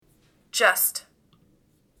Just.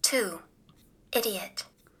 2. Idiot.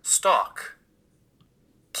 Stalk.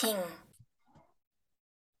 King.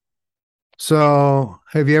 So,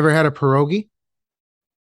 have you ever had a pierogi?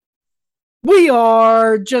 We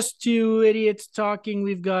are just two idiots talking.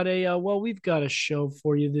 We've got a show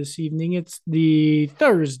for you this evening. It's the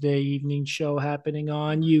Thursday evening show happening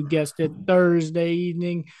on, you guessed it, Thursday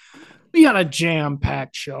evening. We got a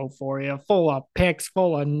jam-packed show for you, full of picks,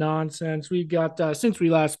 full of nonsense. We got since we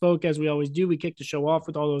last spoke, as we always do, we kicked the show off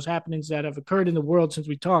with all those happenings that have occurred in the world since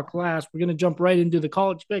we talked last. We're gonna jump right into the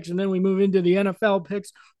college picks, and then we move into the NFL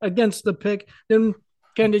picks against the pick. Then,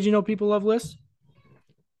 Ken, did you know people love lists?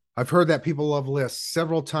 I've heard that people love lists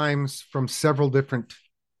several times from several different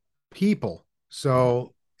people.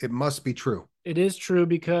 So it must be true. It is true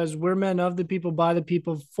because we're men of the people, by the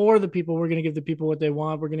people, for the people. We're going to give the people what they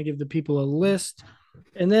want. We're going to give the people a list.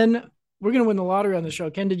 And then we're going to win the lottery on the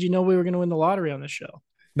show. Ken, did you know we were going to win the lottery on the show?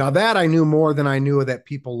 Now that I knew more than I knew that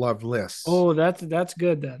people love lists. Oh, that's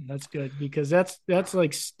good then. That's good because that's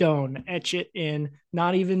like stone. Etch it in,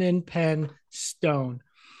 not even in pen, stone.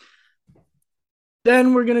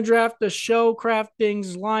 Then we're going to draft the show craft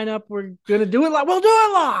things lineup. We're going to do it live. We'll do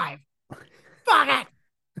it live. Fuck it.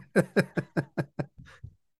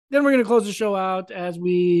 Then we're going to close the show out as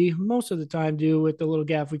we most of the time do with the little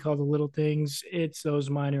gaff we call the little things. It's those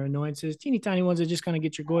minor annoyances, teeny tiny ones that just kind of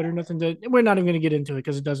get your goiter. We're not even going to get into it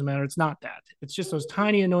because it doesn't matter. It's not that. It's just those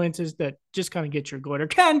tiny annoyances that just kind of get your goiter.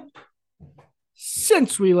 Ken,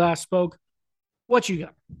 since we last spoke, what you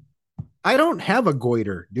got? I don't have a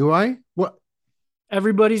goiter, do I? What?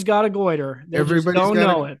 Everybody's got a goiter. They just don't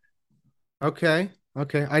know it. Okay.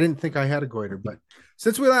 I didn't think I had a goiter, but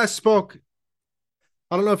since we last spoke,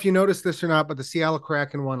 I don't know if you noticed this or not, but the Seattle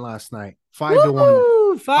Kraken won last night.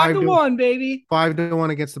 5-1. 5-1, baby.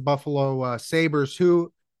 5-1 against the Buffalo Sabres,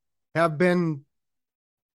 who have been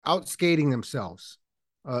outskating themselves,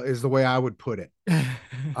 is the way I would put it.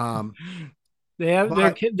 They're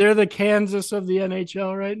the Kansas of the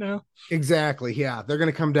NHL right now. Exactly. Yeah. They're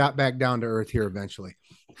going to come back down to earth here eventually.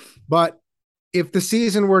 But if the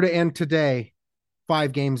season were to end today,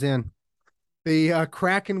 5 games in, the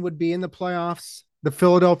Kraken would be in the playoffs. The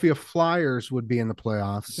Philadelphia Flyers would be in the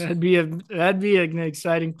playoffs. That'd be an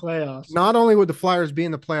exciting playoffs. Not only would the Flyers be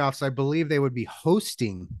in the playoffs, I believe they would be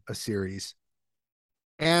hosting a series.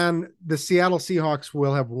 And the Seattle Seahawks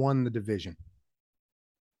will have won the division.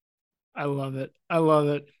 I love it.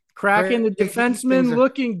 Kraken, the defensemen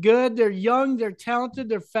looking good. They're young, they're talented,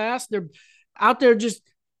 they're fast. They're out there just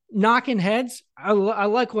knocking heads. I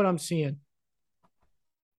like what I'm seeing.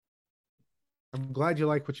 I'm glad you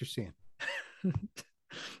like what you're seeing.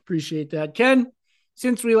 Appreciate that. Ken,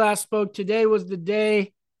 since we last spoke, today was the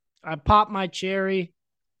day I popped my cherry.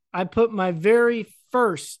 I put my very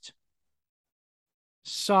first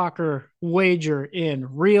soccer wager in,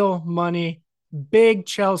 real money. Big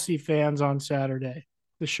Chelsea fans on Saturday,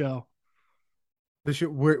 the show.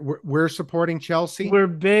 We're supporting Chelsea. We're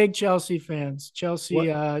big Chelsea fans. Chelsea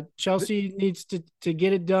needs to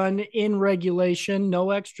get it done in regulation,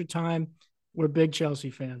 no extra time. We're big Chelsea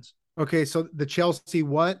fans. Okay, so the Chelsea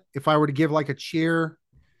what? If I were to give like a cheer,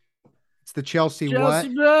 it's the Chelsea what?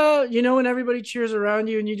 You know when everybody cheers around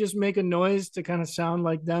you and you just make a noise to kind of sound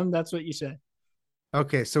like them? That's what you say.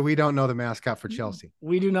 Okay, so we don't know the mascot for Chelsea.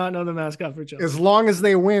 We do not know the mascot for Chelsea. As long as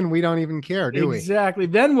they win, we don't even care, do we? Exactly.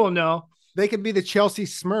 Then we'll know. They could be the Chelsea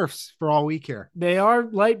Smurfs for all we care. They are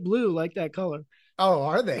light blue, like that color. Oh,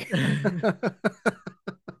 are they?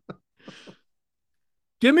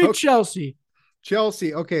 Give me Chelsea.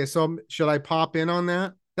 Chelsea. Okay, so should I pop in on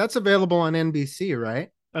that? That's available on NBC, right?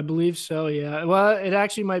 I believe so, yeah. Well, it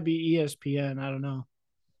actually might be ESPN. I don't know.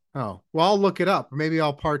 Oh, well, I'll look it up. Maybe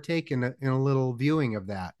I'll partake in a little viewing of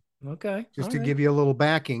that. Okay. Just to give you a little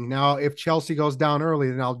backing. Now, if Chelsea goes down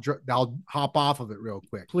early, then I'll hop off of it real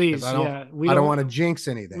quick. Please, I don't want to jinx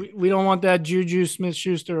anything. We don't want that Juju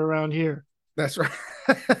Smith-Schuster around here. That's right.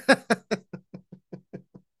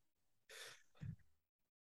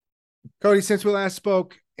 Cody, since we last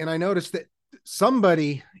spoke, and I noticed that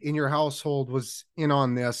somebody in your household was in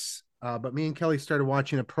on this, but me and Kelly started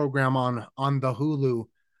watching a program on the Hulu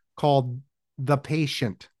called The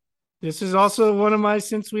Patient. This is also one of my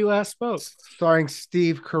since we last spoke. Starring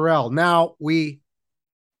Steve Carell. Now,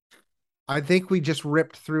 I think we just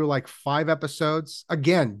ripped through like 5 episodes.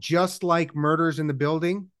 Again, just like Murders in the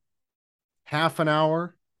Building, half an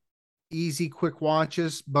hour, easy, quick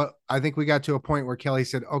watches. But I think we got to a point where Kelly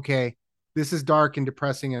said, okay, this is dark and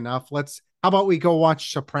depressing enough. How about we go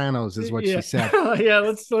watch Sopranos is what she said. Yeah,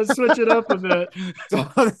 let's switch it up a bit.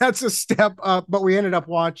 So that's a step up, but we ended up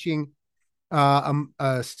watching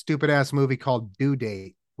a stupid ass movie called Due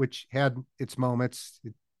Date which had its moments.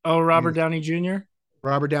 Oh, Robert Downey Jr.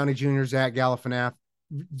 Robert Downey Jr., Zach Galifianakis,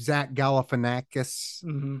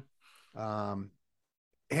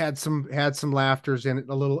 had some laughters in it,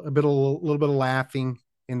 a little bit of laughing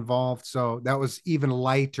involved. So that was even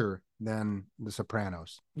lighter than The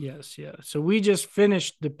Sopranos. Yes, yeah. So we just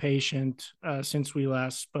finished The Patient since we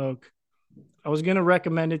last spoke. I was going to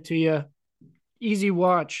recommend it to you. Easy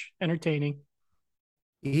watch, entertaining.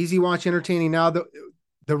 Easy watch, entertaining. Now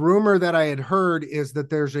the rumor that I had heard is that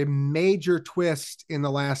there's a major twist in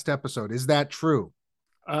the last episode. Is that true?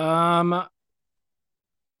 I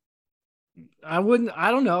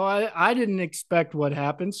don't know. I didn't expect what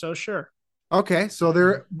happened, so sure. Okay, so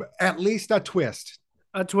there at least a twist.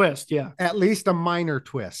 A twist, yeah. At least a minor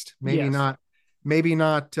twist. Maybe not. Maybe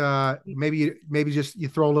just you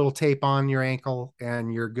throw a little tape on your ankle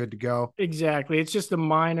and you're good to go. Exactly. It's just a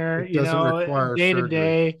minor, it doesn't require day to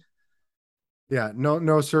day. Yeah,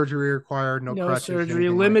 no surgery required, no crutches, surgery,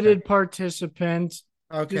 limited like participants.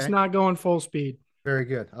 Okay. Just not going full speed. Very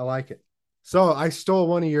good. I like it. So I stole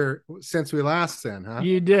one of your since we last then, huh?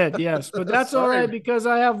 You did, yes. But that's all right because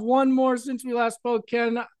I have one more since we last spoke,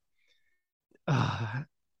 Ken.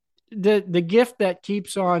 The gift that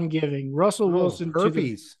keeps on giving. Russell Wilson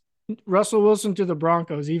herpes. Russell Wilson to the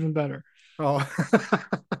Broncos, even better. Oh.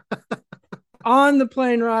 On the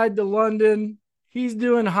plane ride to London, he's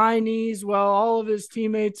doing high knees while all of his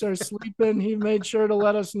teammates are sleeping. He made sure to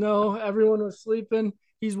let us know everyone was sleeping.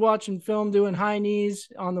 He's watching film doing high knees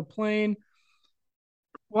on the plane.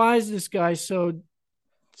 Why is this guy so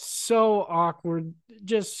awkward,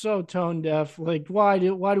 just so tone deaf? Like, why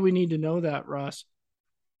do we need to know that, Russ?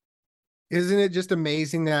 Isn't it just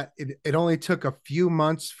amazing that it only took a few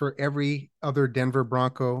months for every other Denver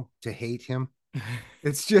Bronco to hate him?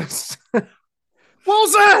 It's just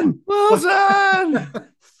Wilson.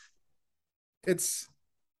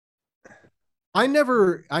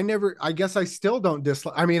 I guess I still don't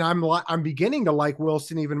dislike. I mean, I'm beginning to like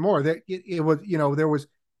Wilson even more. That it was,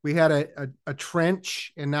 we had a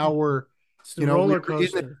trench and now we're, roller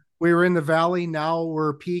coaster. We were in the valley. Now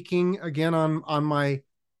we're peaking again on my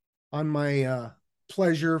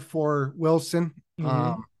pleasure for Wilson.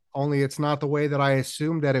 Mm-hmm. Only it's not the way that I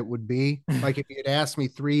assumed that it would be. Like if you had asked me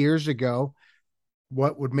 3 years ago,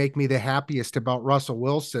 what would make me the happiest about Russell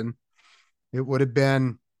Wilson, it would have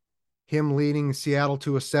been him leading Seattle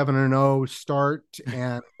to a 7-0 start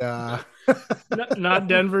and not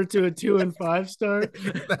Denver to a 2-5 start.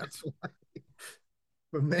 That's why.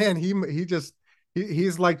 But man,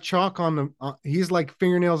 he's like chalk on the he's like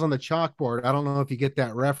fingernails on the chalkboard. I don't know if you get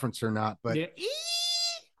that reference or not, but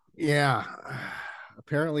yeah.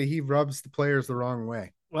 Apparently he rubs the players the wrong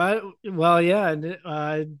way. Well, yeah.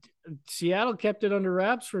 Seattle kept it under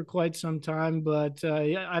wraps for quite some time, but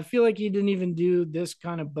I feel like he didn't even do this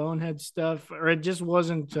kind of bonehead stuff, or it just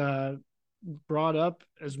wasn't brought up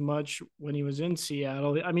as much when he was in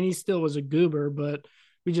Seattle. I mean, he still was a goober, but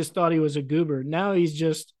we just thought he was a goober. Now he's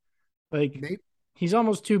just like he's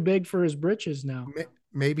almost too big for his britches now.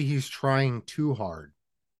 Maybe he's trying too hard.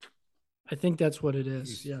 I think that's what it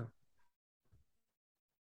is. Yeah.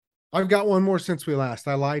 I've got one more since we last.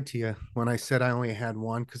 I lied to you when I said I only had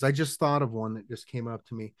one because I just thought of one that just came up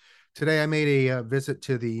to me today. I made a visit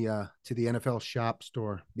to the NFL shop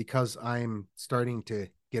store because I'm starting to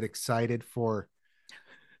get excited for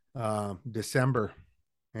December,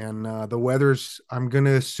 and the weather's I'm going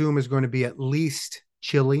to assume is going to be at least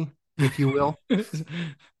chilly, if you will.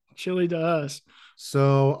 Chilly to us.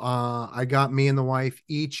 So I got me and the wife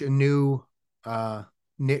each a new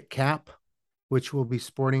knit cap, which we'll be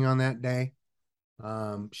sporting on that day.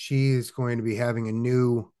 She is going to be having a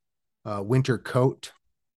new winter coat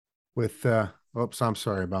with, I'm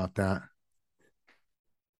sorry about that.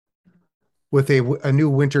 With a new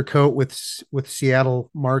winter coat with Seattle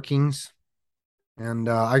markings. And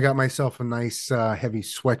I got myself a nice heavy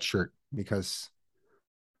sweatshirt because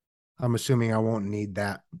I'm assuming I won't need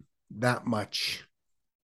that much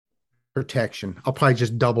protection. I'll probably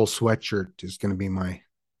just double sweatshirt is going to be my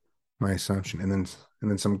assumption, and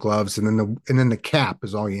then some gloves, and then the cap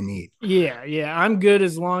is all you need. Yeah, I'm good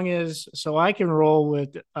as long as so I can roll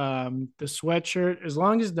with the sweatshirt as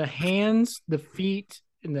long as the hands, the feet,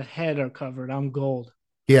 and the head are covered. I'm gold.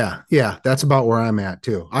 Yeah, that's about where I'm at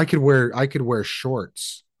too. I could wear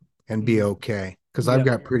shorts and be okay because I've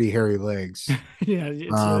got pretty hairy legs. Yeah,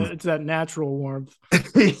 it's that natural warmth.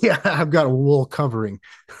 Yeah, I've got a wool covering.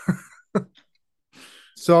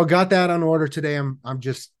 So I got that on order today.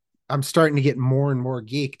 I'm starting to get more and more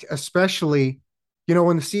geeked, especially,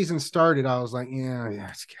 when the season started, I was like,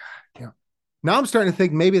 yeah. Now I'm starting to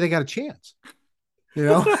think maybe they got a chance,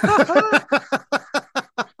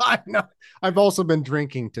 I know. I've also been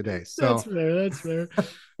drinking today. That's So fair. That's fair.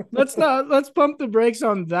 Let's pump the brakes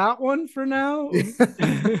on that one for now.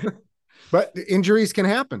 but injuries can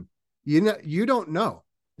happen. You don't know.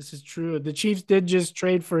 This is true. The Chiefs did just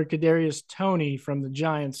trade for Kadarius Toney from the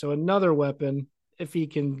Giants, so another weapon if he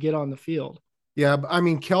can get on the field. Yeah, I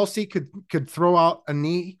mean Kelsey could throw out a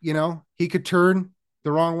knee, he could turn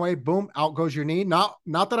the wrong way, boom, out goes your knee. Not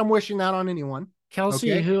that I'm wishing that on anyone.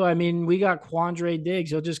 Kelsey, okay? we got Quandre Diggs.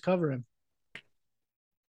 He'll just cover him.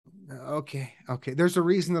 Okay. There's a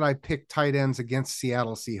reason that I picked tight ends against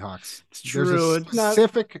Seattle Seahawks. It's true. There's a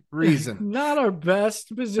specific reason. Not our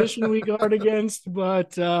best position we guard against,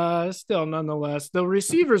 but still, nonetheless, the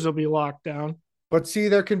receivers will be locked down. But see,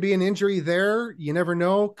 there can be an injury there. You never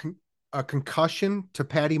know. A concussion to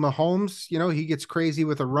Patty Mahomes. He gets crazy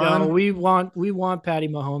with a run. No, we want Patty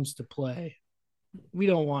Mahomes to play. We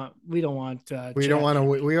don't want. We don't want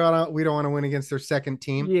to win against their second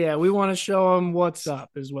team. Yeah, we want to show them what's up.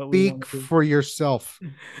 Is what we want to speak for yourself.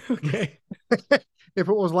 Okay. If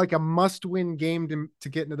it was like a must-win game to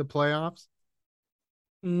get into the playoffs,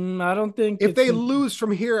 I don't think if they lose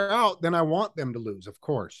from here out, then I want them to lose, of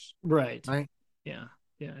course. Right. Yeah.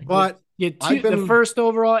 But the first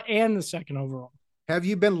overall and the second overall. Have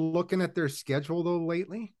you been looking at their schedule though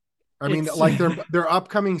lately? I mean, like their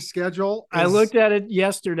upcoming schedule. I looked at it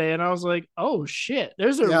yesterday and I was like, oh shit,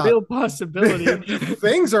 there's a real possibility.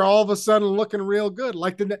 Things are all of a sudden looking real good.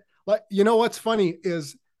 What's funny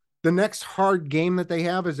is the next hard game that they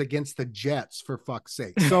have is against the Jets, for fuck's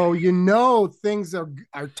sake. So things are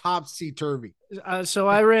topsy-turvy. So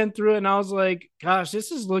I ran through it and I was like, gosh,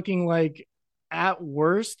 this is looking like at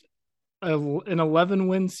worst an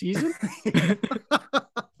 11-win season. I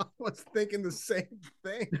was thinking the same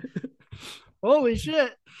thing. Holy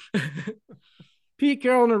shit. Pete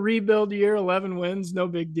Carroll in a rebuild year, 11 wins, no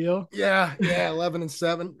big deal. Yeah,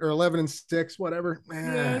 11-7 or 11-6, whatever.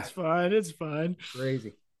 Yeah, it's fine.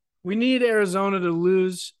 Crazy. We need Arizona to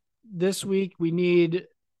lose this week. We need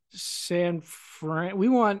San Fran. We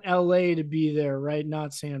want LA to be there, right?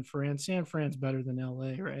 Not San Fran. San Fran's better than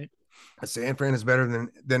LA, right? San Fran is better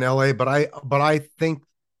than LA, but I think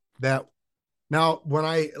that now when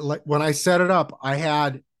I set it up, I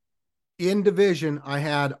had in division, I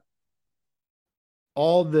had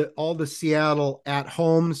all the Seattle at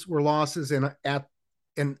homes were losses and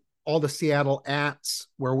all the Seattle ats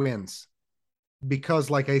were wins, because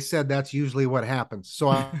like I said, that's usually what happens. So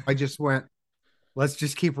I just went, let's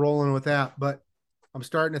just keep rolling with that. But I'm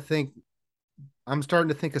starting to think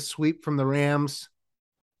a sweep from the Rams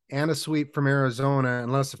and a sweep from Arizona,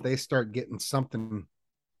 unless if they start getting something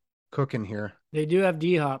cooking here. They do have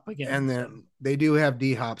D-Hop again. And then they do have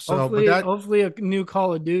D-Hop. So hopefully a new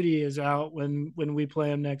Call of Duty is out when we play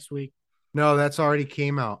them next week. No, that's already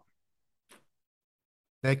came out.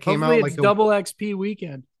 That came hopefully out it's double XP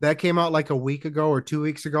weekend. That came out like a week ago or 2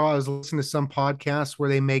 weeks ago. I was listening to some podcasts where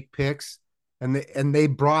they make picks, and they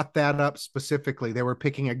brought that up specifically. They were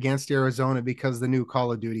picking against Arizona because the new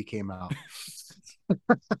Call of Duty came out.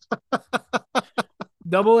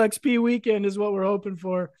 Double XP weekend is what we're hoping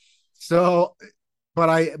for. So, but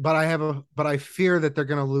I fear that they're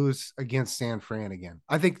going to lose against San Fran again.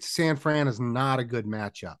 I think San Fran is not a good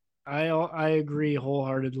matchup. I agree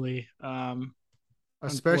wholeheartedly.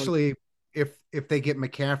 Especially if they get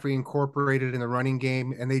McCaffrey incorporated in the running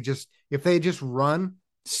game, and if they just run,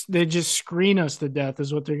 they just screen us to death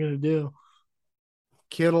is what they're going to do.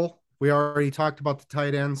 Kittle, we already talked about the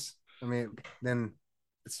tight ends. I mean, then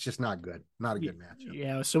it's just not good. Not a good matchup.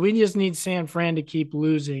 Yeah. So we just need San Fran to keep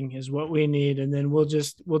losing is what we need. And then we'll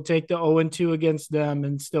take the 0-2 against them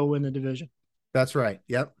and still win the division. That's right.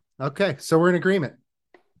 Yep. Okay. So we're in agreement.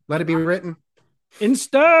 Let it be written in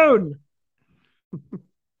stone.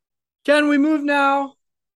 Can we move now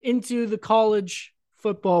into the college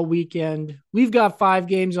football weekend? We've got 5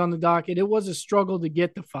 games on the docket. It was a struggle to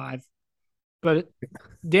get to 5, but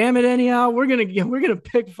damn it, anyhow, we're gonna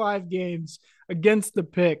pick 5 games against the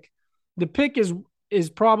pick. The pick is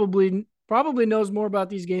probably knows more about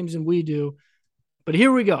these games than we do. But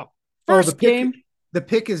here we go. First game. The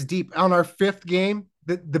pick is deep. On our 5th game,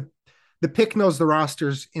 the pick knows the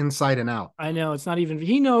rosters inside and out. I know. It's not even –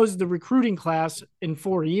 he knows the recruiting class in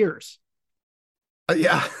 4 years.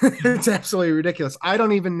 Yeah, it's absolutely ridiculous. I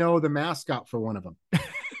don't even know the mascot for one of them.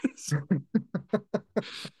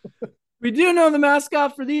 We do know the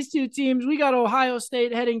mascot for these 2 teams. We got Ohio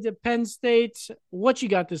State heading to Penn State. What you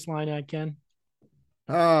got this line at, Ken?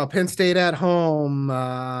 Penn State at home.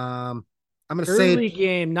 I'm going to say – early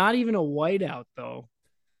game. Not even a whiteout, though.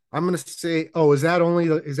 I'm going to say, is that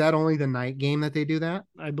only the night game that they do that?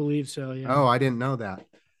 I believe so, yeah. Oh, I didn't know that.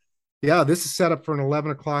 Yeah, this is set up for an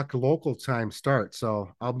 11 o'clock local time start. So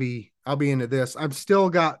I'll be into this. I've still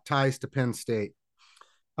got ties to Penn State.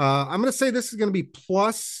 I'm going to say this is going to be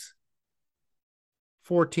plus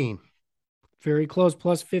 14, Very close,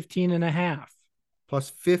 plus 15 and a half. plus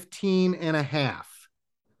 15 and a half.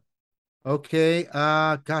 Okay.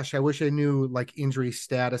 Gosh, I wish I knew like injury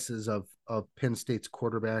statuses of Penn State's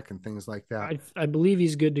quarterback and things like that. I believe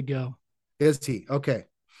he's good to go. Is he? Okay.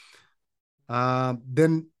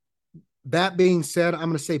 Then that being said, I'm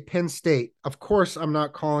going to say Penn State. Of course, I'm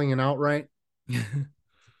not calling an outright,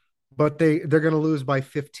 but they're going to lose by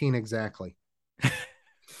 15 exactly.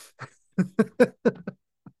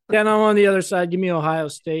 Then I'm on the other side. Give me Ohio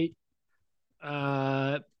State.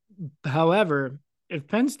 However, if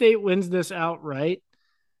Penn State wins this outright,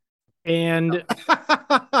 and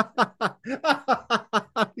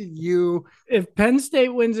you if Penn State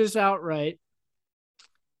wins this outright,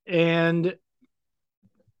 and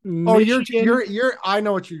Michigan, you're I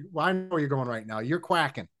know where you're going right now. You're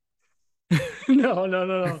quacking.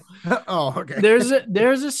 no. Oh, okay.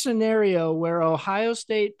 There's a scenario where Ohio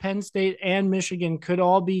State, Penn State, and Michigan could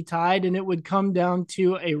all be tied, and it would come down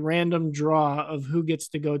to a random draw of who gets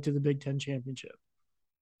to go to the Big Ten championship.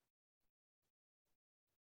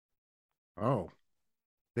 Oh,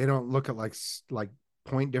 they don't look at like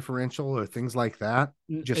point differential or things like that.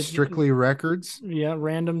 Just strictly records. Yeah,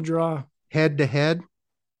 random draw. Head to head.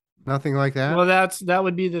 Nothing like that. Well, that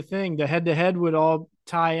would be the thing. The head to head would all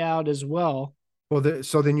tie out as well. Well,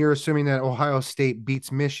 so then you're assuming that Ohio State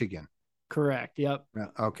beats Michigan. Correct. Yep. Yeah,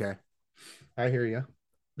 okay. I hear you.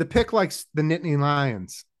 The pick likes the Nittany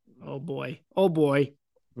Lions. Oh boy. Oh boy.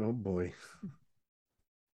 Oh boy.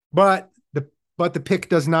 But the pick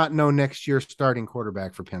does not know next year's starting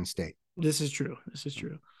quarterback for Penn State. This is true.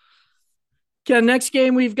 Okay, next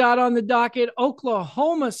game we've got on the docket,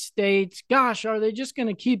 Oklahoma State. Gosh, are they just going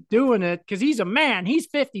to keep doing it? Because he's a man. He's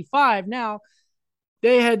 55 now.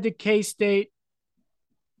 They head to K-State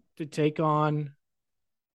to take on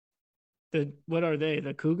what are they?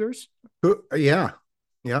 The Cougars? Yeah.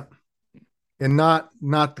 Yep. And not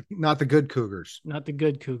the good Cougars. Not the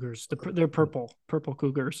good Cougars. They're purple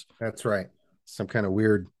Cougars. That's right. Some kind of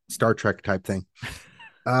weird Star Trek type thing.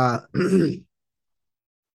 At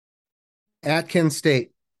Penn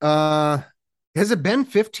State. Has it been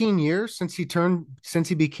 15 years since he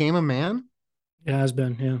became a man? It has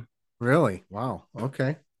been, yeah. Really? Wow.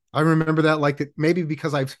 Okay. I remember that like maybe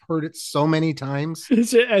because I've heard it so many times.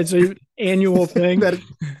 It's an annual thing that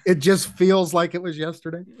it just feels like it was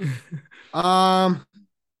yesterday. I'm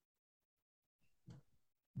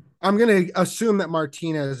going to assume that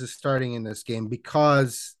Martinez is starting in this game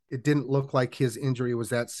because it didn't look like his injury was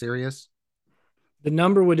that serious. The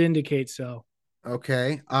number would indicate so.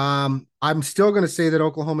 Okay. I'm still going to say that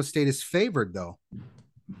Oklahoma State is favored though.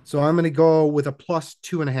 So I'm going to go with a plus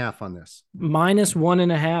 2.5 on this. Minus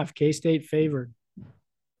 1.5. K-State favored.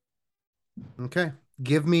 Okay.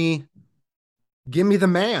 Give me the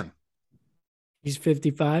man. He's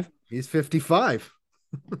 55. He's 55.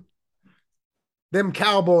 Them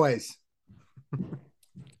Cowboys.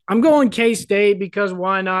 I'm going K-State because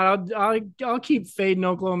why not? I'll keep fading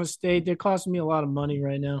Oklahoma State. They're costing me a lot of money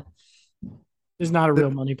right now. It's not a real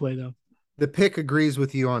money play though. The pick agrees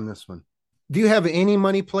with you on this one. Do you have any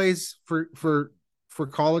money plays for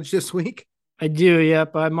college this week? I do.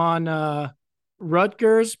 Yep. I'm on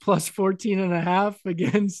Rutgers plus 14.5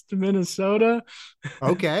 against Minnesota.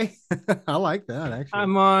 Okay. I like that actually.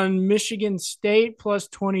 I'm on Michigan State plus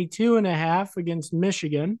 22.5 against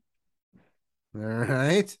Michigan. All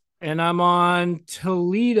right. And I'm on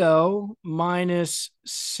Toledo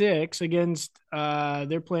 -6 against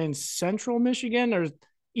they're playing Central Michigan or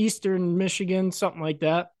Eastern Michigan, something like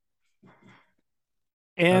that.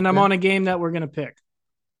 And I'm on a game that we're going to pick.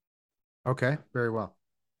 Okay, very well.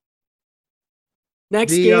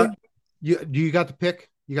 Next game. You got the pick?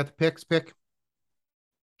 You got the picks pick?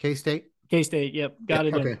 K-State? K-State, yep. Got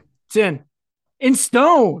it. Okay. It's in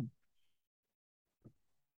stone.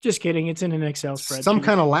 Just kidding. It's in an Excel spreadsheet. Some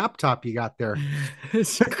kind of laptop you got there.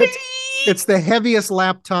 It's the heaviest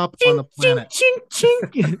laptop on the planet. Chink,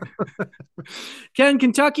 chink. Ken,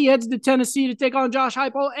 Kentucky heads to Tennessee to take on Josh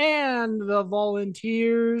Heupel and the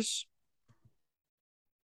Volunteers.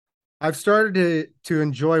 I've started to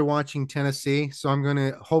enjoy watching Tennessee, so I'm going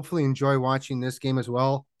to hopefully enjoy watching this game as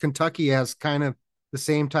well. Kentucky has kind of the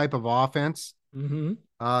same type of offense. Mm-hmm.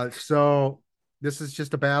 So this is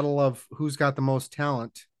just a battle of who's got the most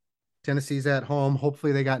talent. Tennessee's at home.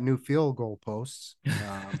 Hopefully they got new field goal posts.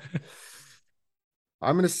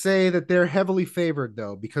 I'm going to say that they're heavily favored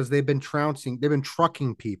though, because they've been trouncing, they've been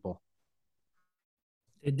trucking people.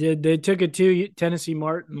 They did. They took it to Tennessee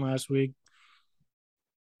Martin last week.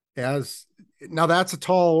 As now, that's a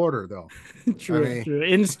tall order, though. True, I mean, true.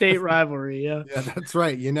 In-state rivalry, yeah. yeah, that's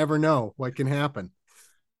right. You never know what can happen.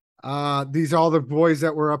 These are all the boys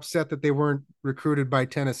that were upset that they weren't recruited by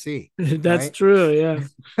Tennessee, That's right? true, yeah.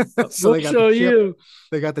 So We'll they got the show chip. you.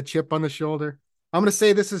 They got the chip on the shoulder. I'm going to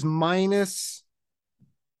say this is minus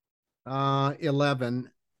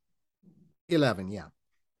 11. 11, yeah.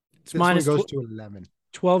 It's This one minus goes to 11.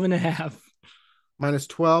 12 and a half. Minus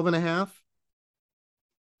 12 and a half.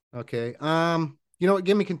 Okay. You know what?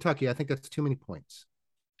 Give me Kentucky. I think that's too many points.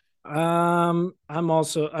 I'm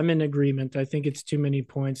in agreement. I think it's too many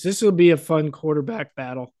points. This will be a fun quarterback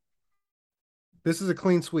battle. This is a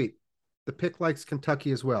clean sweep. The pick likes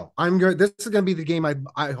Kentucky as well. This is going to be the game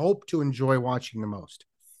I hope to enjoy watching the most.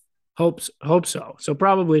 Hope so. So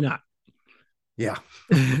probably not. Yeah.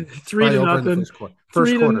 3-0.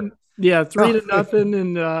 First quarter. Yeah,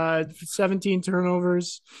 3-0 and 17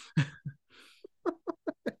 turnovers.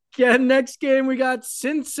 Yeah, next game we got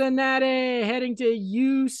Cincinnati heading to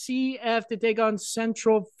UCF to take on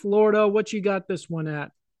Central Florida. What you got this one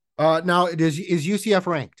at? Now is UCF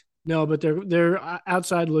ranked? No, but they're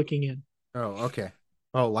outside looking in. Oh, okay.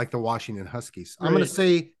 Oh, like the Washington Huskies. Right. I'm going to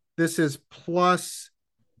say this is plus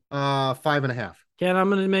 5.5. Ken, I'm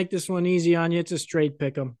going to make this one easy on you. It's a straight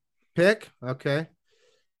pick 'em. Pick? Okay.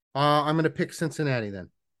 I'm going to pick Cincinnati then.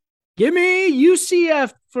 Give me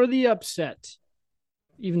UCF for the upset,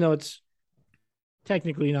 even though it's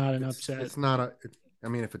technically not an upset. It's not I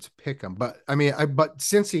mean, if it's pick 'em, but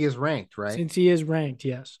since he is ranked, right? Since he is ranked,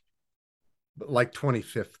 yes. But like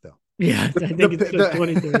 25th though. Yeah, I think it's the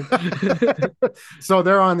 23rd. So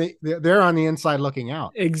they're on the inside looking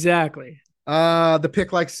out. Exactly. The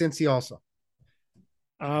pick like Cincy also.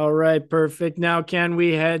 All right, perfect. Now, can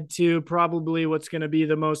we head to probably what's going to be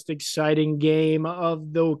the most exciting game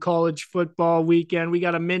of the college football weekend? We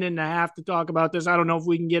got a minute and a half to talk about this. I don't know if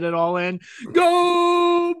we can get it all in.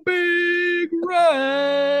 Go Big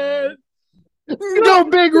Red! Go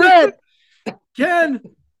Big Red! Ken,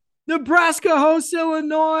 Nebraska hosts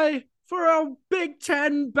Illinois for a Big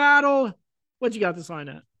Ten battle. What you got this line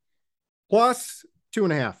at? Plus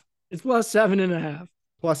 2.5. It's plus 7.5.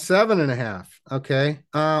 Plus 7.5. Okay.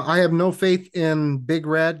 I have no faith in Big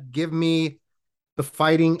Red. Give me the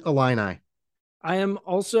Fighting Illini. I am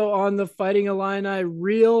also on the Fighting Illini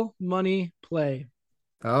real money play.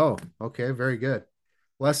 Oh, okay. Very good.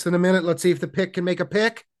 Less than a minute. Let's see if the pick can make a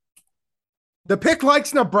pick. The pick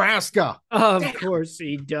likes Nebraska. Of course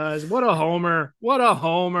he does. What a homer. What a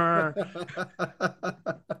homer.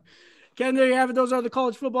 Ken, there you have it. Those are the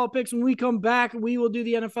college football picks. When we come back, we will do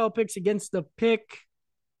the NFL picks against the pick.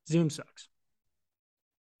 Zoom sucks.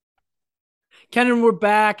 Ken, and we're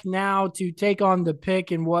back now to take on the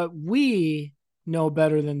pick and what we know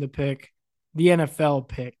better than the pick, the NFL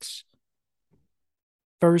picks.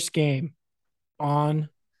 First game on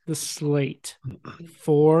the slate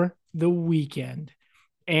for the weekend.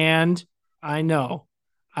 And I know,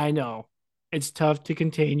 it's tough to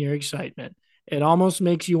contain your excitement. It almost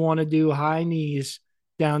makes you want to do high knees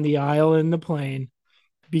down the aisle in the plane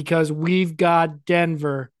because we've got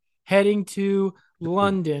Denver heading to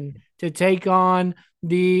London to take on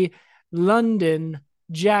the London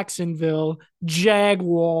Jacksonville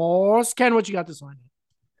Jaguars. Ken, what you got this line?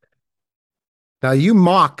 Now you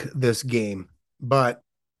mock this game, but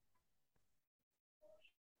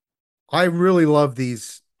I really love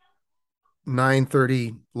these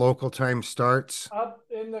 9:30 local time starts. Up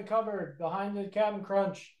in the cupboard behind the Cap'n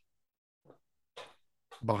Crunch.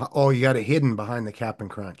 Oh, you got it hidden behind the Cap'n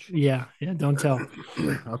Crunch. Yeah, don't tell.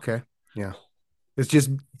 Okay, yeah. It's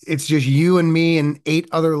just you and me and 8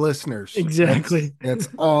 other listeners. Exactly. That's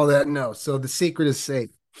all that know. So the secret is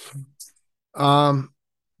safe.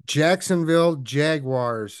 Jacksonville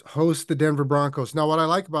Jaguars host the Denver Broncos. Now, what I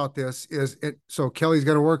like about this is so Kelly's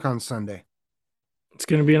going to work on Sunday. It's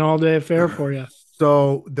going to be an all-day affair for you.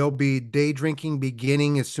 So there'll be day drinking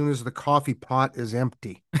beginning as soon as the coffee pot is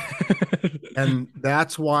empty. And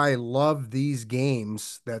that's why I love these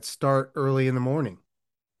games that start early in the morning.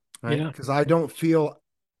 Right? Yeah. Because I don't feel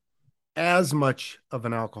as much of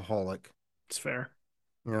an alcoholic. It's fair.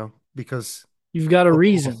 Because you've got a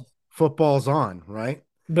reason. Football's on, right?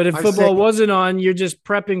 But if football wasn't on, you're just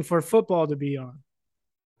prepping for football to be on.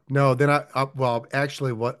 No, then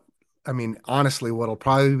honestly, what'll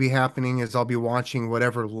probably be happening is I'll be watching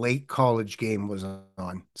whatever late college game was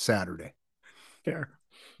on Saturday. Fair.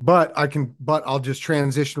 But I'll just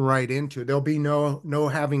transition right into it. There'll be no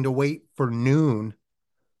having to wait for noon.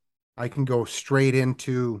 I can go straight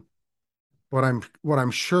into what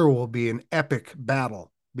I'm sure will be an epic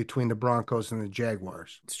battle between the Broncos and the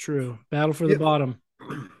Jaguars. It's true. Battle for the bottom.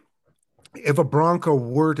 If a Bronco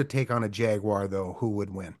were to take on a Jaguar, though, who would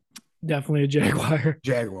win? Definitely a Jaguar.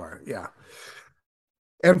 Jaguar, yeah.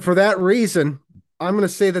 And for that reason, I'm going to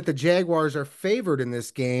say that the Jaguars are favored in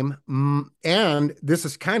this game. And this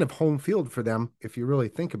is kind of home field for them, if you really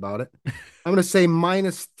think about it. I'm going to say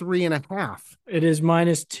 -3.5. It is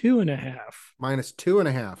 -2.5.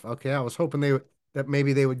 -2.5. Okay, I was hoping that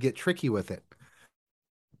maybe they would get tricky with it.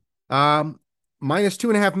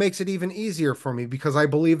 -2.5 makes it even easier for me because I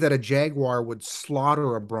believe that a Jaguar would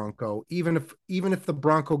slaughter a Bronco, even if the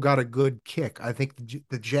Bronco got a good kick. I think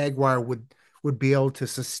the Jaguar would be able to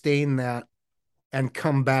sustain that and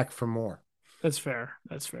come back for more. That's fair.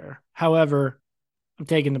 However, I'm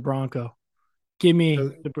taking the Bronco. Give me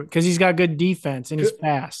because he's got good defense and he's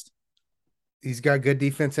fast. He's got good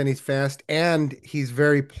defense and he's fast and he's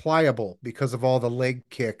very pliable because of all the leg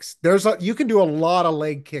kicks. You can do a lot of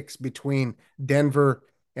leg kicks between Denver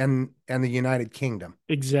and the United Kingdom.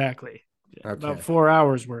 Exactly. Okay. About 4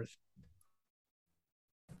 hours worth.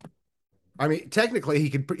 I mean, technically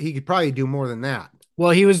he could probably do more than that.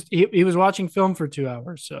 Well, he was watching film for 2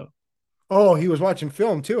 hours, so. Oh, he was watching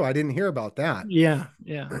film too. I didn't hear about that. Yeah.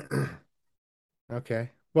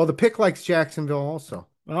 Okay. Well, the pick likes Jacksonville also.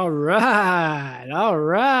 All right.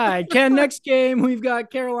 Ken, next game, we've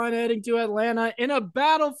got Carolina heading to Atlanta in a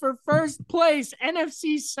battle for first place,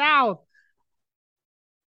 NFC South.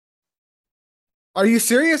 Are you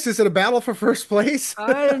serious? Is it a battle for first place?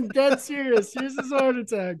 I am dead serious. Here's his heart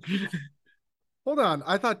attack. Hold on.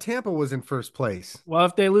 I thought Tampa was in first place. Well,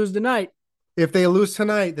 if they lose tonight. If they lose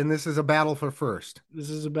tonight, then this is a battle for first. This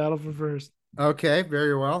is a battle for first. Okay,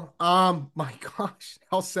 very well. My gosh,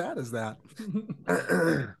 how sad is that?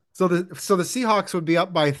 So the Seahawks would be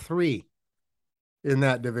up by 3 in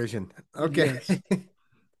that division. Okay. Yes.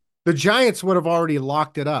 The Giants would have already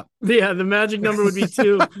locked it up. Yeah, the magic number would be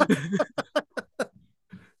 2.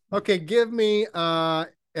 Okay, give me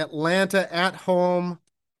Atlanta at home.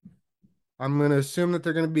 I'm going to assume that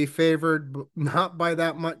they're going to be favored, but not by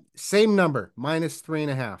that much. Same number,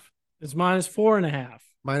 -3.5. It's -4.5.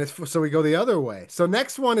 So we go the other way. So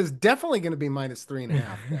next one is definitely going to be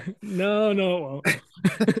 -3.5. No, it won't.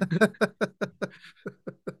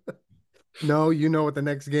 No, you know what the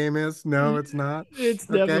next game is? No, it's not. It's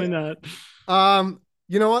definitely not.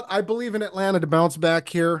 You know what? I believe in Atlanta to bounce back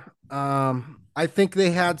here. I think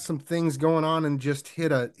they had some things going on and just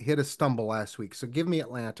hit a stumble last week. So give me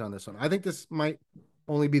Atlanta on this one. I think this might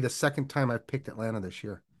only be the second time I've picked Atlanta this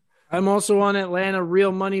year. I'm also on Atlanta,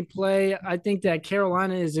 real money play. I think that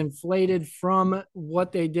Carolina is inflated from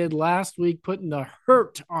what they did last week, putting the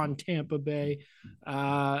hurt on Tampa Bay.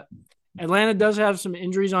 Atlanta does have some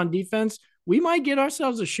injuries on defense. We might get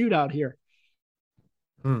ourselves a shootout here.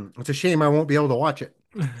 It's a shame I won't be able to watch it.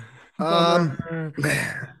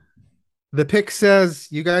 The pick says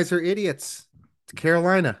you guys are idiots. It's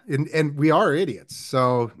Carolina, and we are idiots.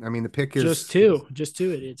 So, I mean, the pick is just two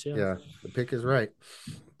idiots. Yeah, the pick is right.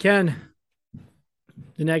 Ken,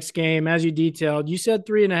 the next game, as you detailed, you said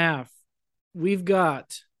 3.5. We've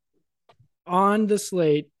got on the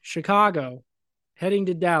slate Chicago heading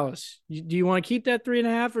to Dallas. Do you want to keep that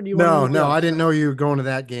 3.5 or do you want to? No, I didn't know you were going to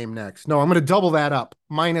that game next. No, I'm going to double that up.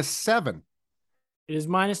 -7. It is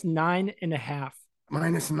 -9.5.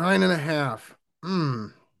 -9.5.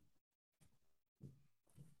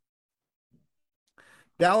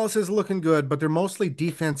 Dallas is looking good, but they're mostly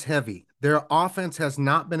defense heavy. Their offense has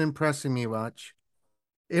not been impressing me much.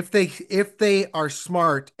 If they are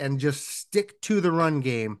smart and just stick to the run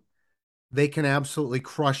game, they can absolutely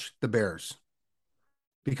crush the Bears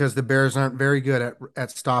because the Bears aren't very good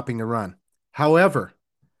at stopping the run. However,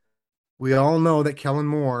 we all know that Kellen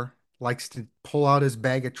Moore likes to pull out his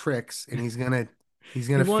bag of tricks, and he's gonna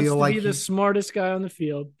feel like he's the smartest guy on the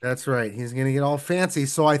field. That's right. He's gonna get all fancy.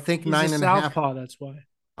 So I think he's 9.5. Southpaw, that's why.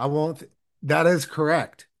 I won't. That is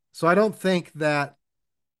correct. So I don't think that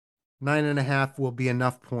 9.5 will be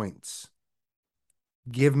enough points.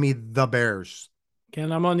 Give me the Bears.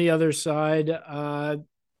 Ken, I'm on the other side.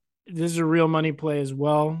 This is a real money play as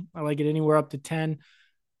well. I like it anywhere up to 10.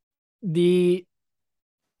 The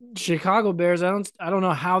Chicago Bears, I don't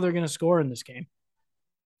know how they're going to score in this game.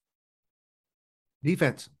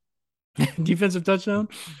 Defense. Defensive touchdown?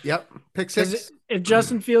 Yep. Pick 6. If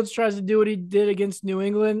Justin Fields tries to do what he did against New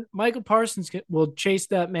England, Michael Parsons will chase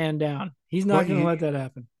that man down. He's not going to let that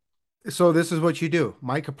happen. So this is what you do.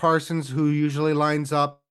 Micah Parsons, who usually lines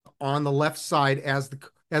up on the left side as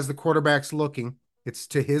the quarterback's looking. It's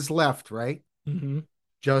to his left, right? Mm-hmm.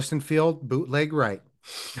 Justin Field, bootleg right.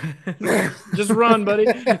 Just run, buddy.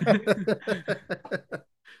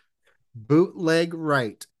 Bootleg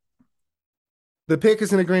right. The pick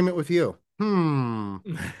is in agreement with you. Hmm.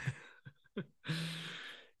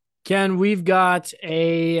 Ken, we've got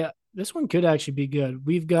this one could actually be good.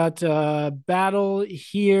 We've got battle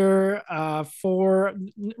here for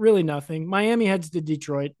really nothing. Miami heads to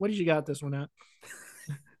Detroit. What did you got this one at?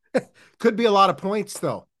 Could be a lot of points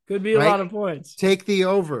though, Could be a right? lot of points. Take the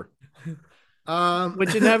over.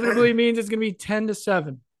 Which inevitably means it's going to be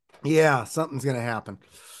 10-7. Yeah, something's going to happen.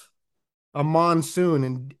 A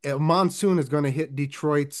monsoon is going to hit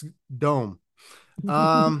Detroit's dome.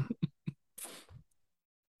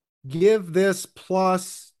 Give this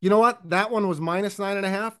plus, you know what? That one was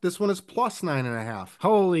 -9.5. This one is +9.5.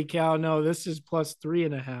 Holy cow. No, this is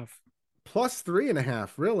 +3.5.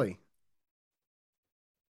 +3.5. Really?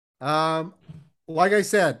 Like I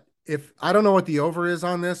said, if I don't know what the over is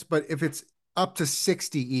on this, but if it's up to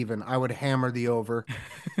 60 even, I would hammer the over.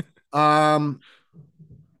 But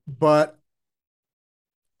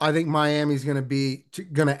I think Miami's going to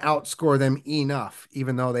outscore them enough,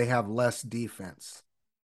 even though they have less defense.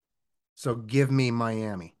 So give me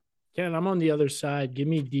Miami. Ken, I'm on the other side. Give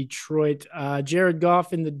me Detroit. Jared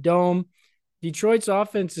Goff in the dome. Detroit's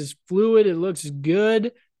offense is fluid. It looks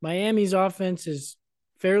good. Miami's offense is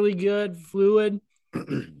fairly good, fluid.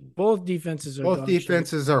 Both defenses are Both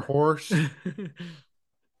defenses are horse.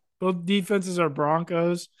 Both defenses are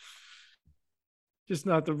Broncos. Just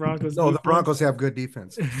not the Broncos. No, the Broncos have good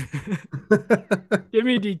defense. Give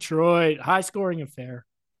me Detroit. High scoring affair.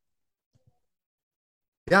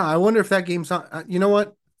 Yeah, I wonder if that game's on. You know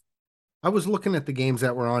what? I was looking at the games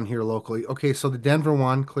that were on here locally. Okay, so the Denver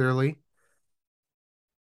one, clearly.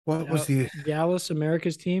 What was the Dallas,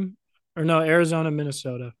 America's team? Or no, Arizona,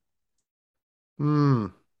 Minnesota.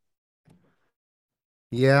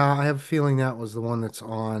 Yeah, I have a feeling that was the one that's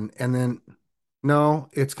on. And then no,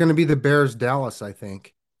 it's going to be the Bears Dallas, I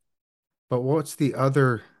think. But what's the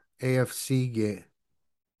other AFC game?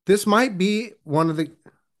 This might be one of the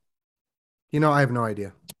I have no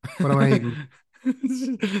idea. What am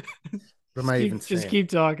I even saying? Just keep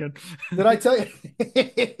talking. Did I tell you?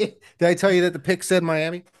 Did I tell you that the pick said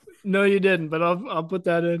Miami? No, you didn't, but I'll put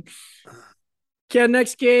that in. Okay,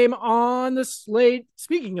 next game on the slate.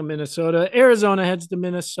 Speaking of Minnesota, Arizona heads to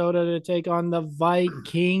Minnesota to take on the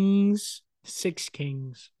Vikings. 6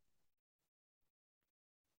 Kings.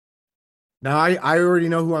 Now I already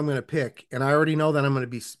know who I'm going to pick, and I already know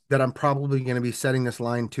that I'm probably going to be setting this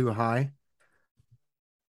line too high,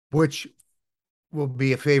 which will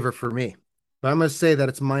be a favor for me. But I'm going to say that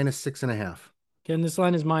it's -6.5. Again, this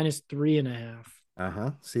line is -3.5.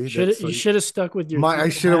 See, you should have stuck with your. I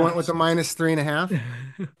should have went with the -3.5.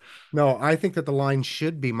 No, I think that the line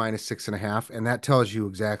should be -6.5, and that tells you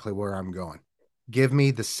exactly where I'm going. Give me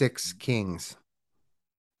the 6 Kings.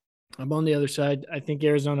 I'm on the other side. I think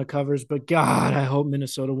Arizona covers, but God, I hope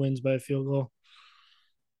Minnesota wins by a field goal.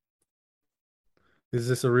 Is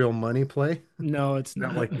this a real money play? No, it's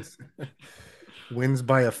not. Like this. Wins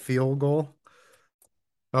by a field goal.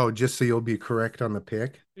 Oh, just so you'll be correct on the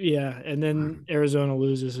pick. Yeah, and then Arizona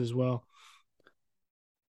loses as well.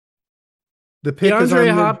 The pick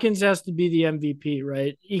DeAndre Hopkins has to be the MVP,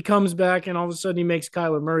 right? He comes back and all of a sudden he makes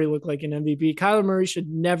Kyler Murray look like an MVP. Kyler Murray should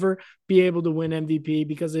never be able to win MVP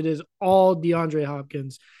because it is all DeAndre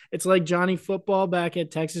Hopkins. It's like Johnny Football back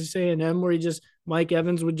at Texas A&M where Mike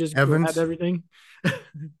Evans would just grab everything. I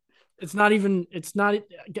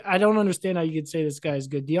don't understand how you could say this guy is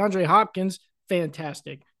good. DeAndre Hopkins,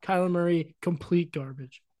 fantastic. Kyler Murray, complete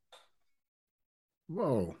garbage.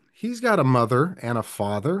 Whoa. He's got a mother and a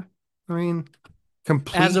father. I mean,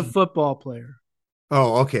 complete as a football player.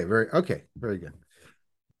 Oh, okay. Very good.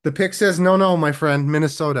 The pick says no, my friend,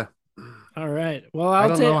 Minnesota. All right. Well, I'll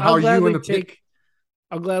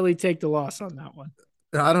gladly take the loss on that one.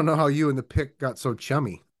 I don't know how you and the pick got so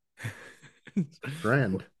chummy.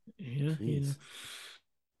 Friend. Yeah.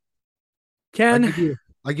 Ken,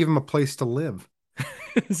 I give him a place to live.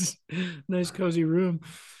 Nice cozy room.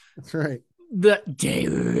 That's right. The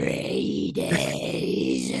Raiders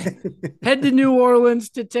head to New Orleans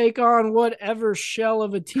to take on whatever shell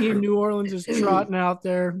of a team New Orleans is trotting out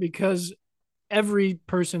there because every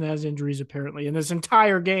person has injuries apparently in this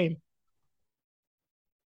entire game.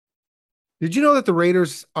 Did you know that the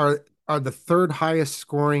Raiders are the 3rd highest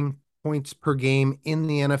scoring points per game in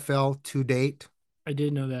the NFL to date? I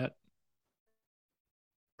did know that.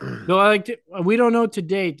 Though we don't know to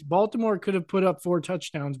date. Baltimore could have put up 4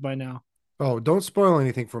 touchdowns by now. Oh, don't spoil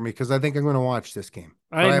anything for me because I think I'm going to watch this game.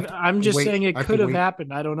 I'm just saying it could have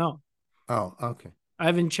happened. I don't know. Oh, okay. I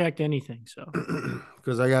haven't checked anything, so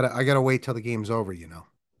because I gotta wait till the game's over.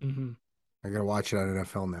 Mm-hmm. I gotta watch it on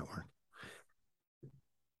NFL Network.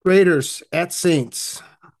 Raiders at Saints.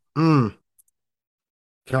 Mm,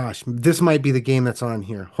 gosh, this might be the game that's on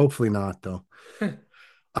here. Hopefully not, though.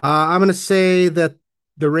 I'm going to say that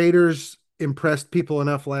the Raiders impressed people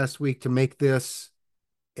enough last week to make this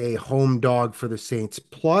a home dog for the Saints,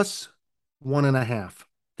 plus 1.5.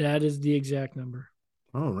 That is the exact number.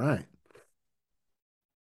 All right.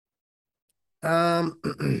 Um,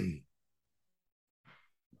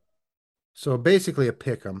 so basically a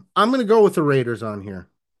pick 'em. I'm going to go with the Raiders on here.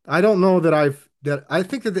 I don't know that I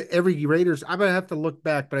think that every Raiders, I'm going to have to look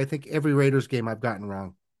back, but I think every Raiders game I've gotten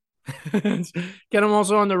wrong. Get them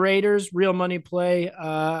also on the Raiders, real money play.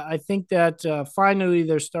 I think that finally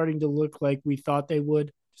they're starting to look like we thought they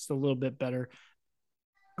would, just a little bit better.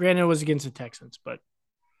 Granted, it was against the Texans, but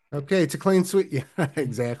Okay, it's a clean sweep. Yeah,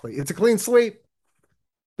 exactly. It's a clean sweep.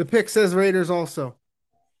 The pick says Raiders also.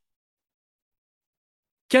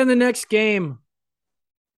 Ken, the next game,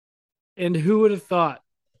 and who would have thought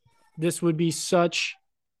this would be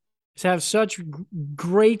have such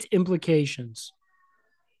great implications,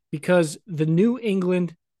 because the New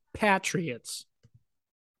England Patriots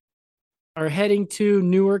are heading to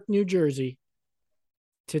Newark, New Jersey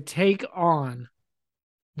to take on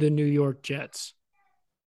the New York Jets.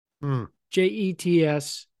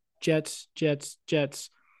 Jets, Jets, Jets, Jets.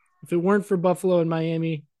 If it weren't for Buffalo and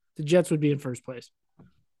Miami, the Jets would be in first place.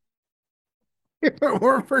 If it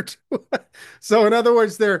weren't for two. So in other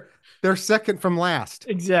words, they're second from last.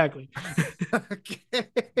 Exactly. Okay.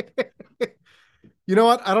 You know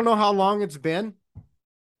what? I don't know how long it's been.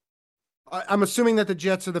 I'm assuming that the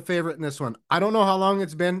Jets are the favorite in this one. I don't know how long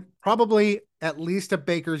it's been. Probably at least a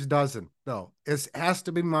baker's dozen, though. It has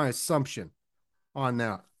to be my assumption on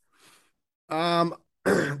that.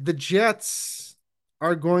 The Jets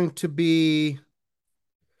are going to be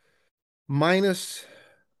minus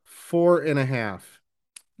 4.5.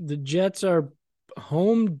 The Jets are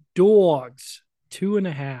home dogs,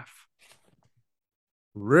 2.5.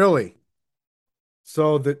 Really?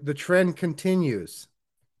 So the trend continues.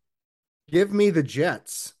 Give me the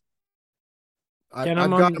Jets. I've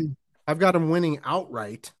got them winning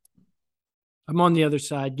outright. I'm on the other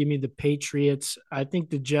side. Give me the Patriots. I think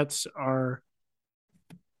the Jets are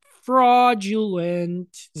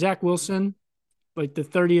fraudulent. Zach Wilson, like the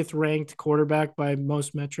 30th ranked quarterback by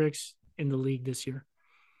most metrics in the league this year.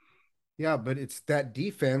 Yeah, but it's that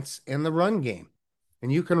defense and the run game.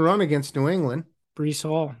 And you can run against New England. Brees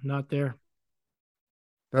Hall, not there.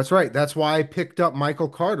 That's right. That's why I picked up Michael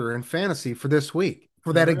Carter in fantasy for this week,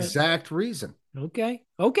 for that exact reason. Okay.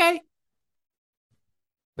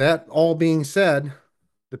 That all being said,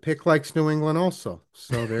 the pick likes New England also.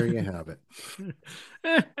 So there you have it.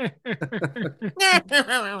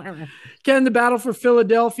 Ken, the battle for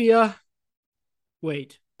Philadelphia.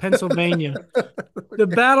 Wait, Pennsylvania. The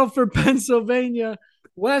battle for Pennsylvania.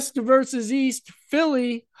 West versus East.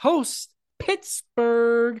 Philly hosts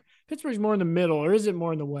Pittsburgh. Pittsburgh's more in the middle, or is it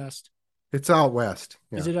more in the West? It's out West.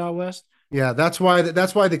 Yeah. Is it out West? Yeah, that's why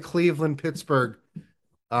the Cleveland Pittsburgh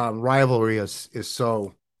rivalry is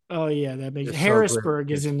so. Oh yeah, that makes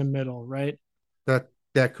Harrisburg is in the middle, right? That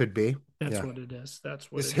could be. That's what it is.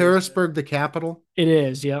 That's what is Harrisburg the capital? It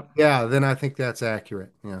is. Yep. Yeah, then I think that's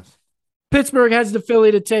accurate. Yes. Pittsburgh heads to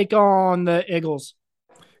Philly to take on the Eagles.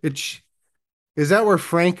 Is that where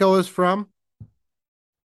Franco is from?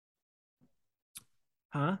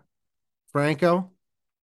 Huh? Franco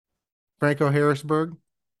Harrisburg?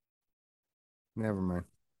 Never mind.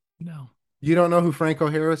 No. You don't know who Franco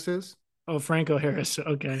Harris is? Oh, Franco Harris.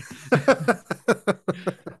 Okay.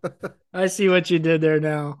 I see what you did there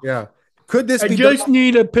now. Yeah. Could this be? I just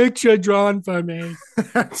need a picture drawn for me.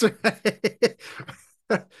 That's right.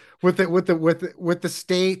 with the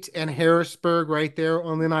state and Harrisburg right there,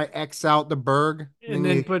 and then I X out the Berg. And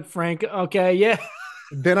then put Frank. Okay, yeah.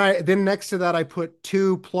 Then next to that I put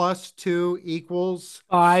 2 + 2 =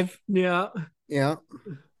 5. Yeah. Yeah.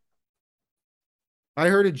 I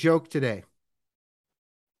heard a joke today.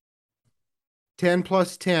 10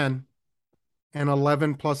 + 10 and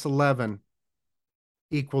 11 + 11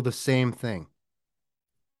 equal the same thing.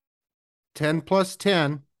 10 +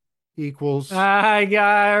 10 equals. I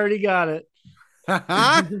already got it.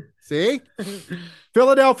 See?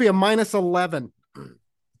 Philadelphia -11.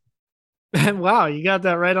 Wow, you got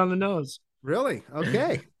that right on the nose. Really?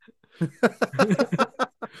 Okay.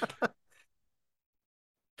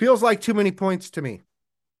 Feels like too many points to me.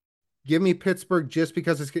 Give me Pittsburgh just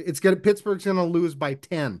because Pittsburgh's going to lose by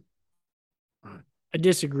 10. I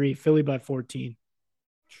disagree. Philly by 14.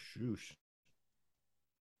 Shoosh.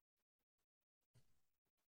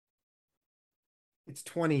 It's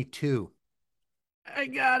 22. I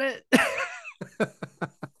got it.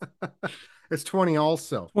 It's 20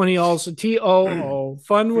 also. 20 also. TOO.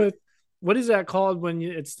 Fun with, what is that called when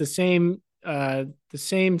it's the same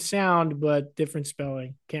sound but different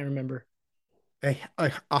spelling? Can't remember. A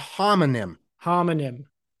homonym. Homonym.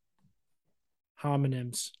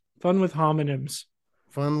 Homonyms. Fun with homonyms.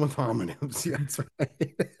 Fun with homonyms. Yeah, that's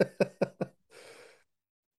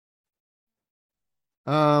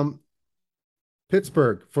right.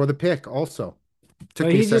 Pittsburgh for the pick also. Took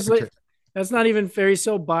But me a second. that's not even fair. He's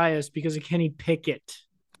so biased because of Kenny Pickett.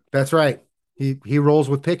 That's right. He rolls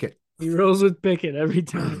with Pickett. He rolls with Pickett every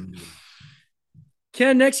time.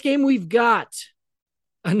 Ken, next game we've got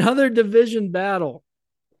another division battle.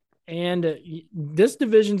 And this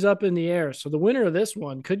division's up in the air. So the winner of this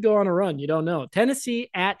one could go on a run. You don't know. Tennessee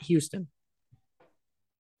at Houston.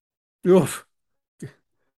 Oof.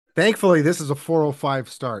 Thankfully, this is a 4:05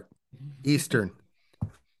 start Eastern,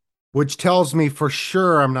 which tells me for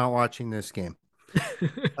sure I'm not watching this game.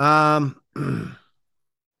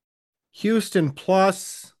 Houston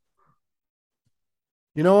plus.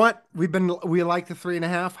 You know what? We like the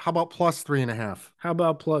 3.5. How about plus 3.5? How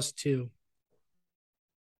about +2?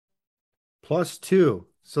 +2.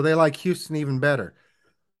 So they like Houston even better.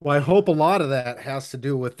 Well, I hope a lot of that has to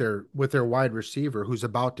do with their wide receiver who's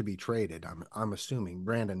about to be traded. I'm assuming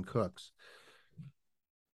Brandon Cooks.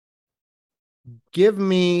 Give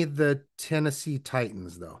me the Tennessee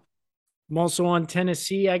Titans though. I'm also on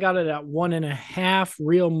Tennessee. I got it at 1.5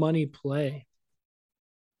 real money play.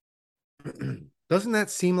 Doesn't that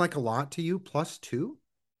seem like a lot to you? +2?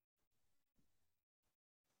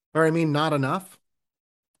 Or I mean, not enough?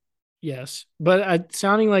 Yes, but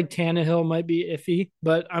sounding like Tannehill might be iffy,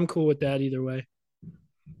 but I'm cool with that either way.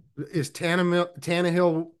 Is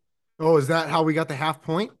Tannehill? Oh, is that how we got the half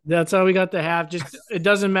point? That's how we got the half. Just it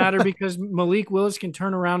doesn't matter because Malik Willis can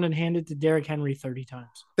turn around and hand it to Derrick Henry 30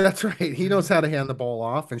 times. That's right. He knows how to hand the ball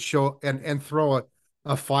off and show and throw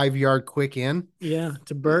a 5-yard quick in. Yeah,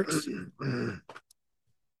 to Burks.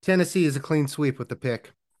 Tennessee is a clean sweep with the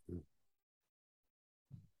pick.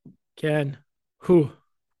 Ken,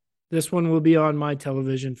 this one will be on my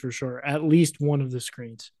television for sure. At least one of the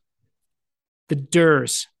screens. The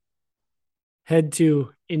Durs head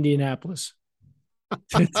to Indianapolis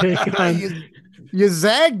to take on. You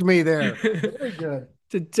zagged me there. Very good.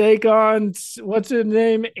 To take on, what's his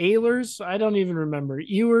name? Ehlers? I don't even remember.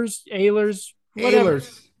 Ehlers, whatever.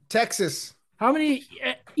 Ehlers, Texas. How many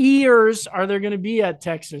ears are there going to be at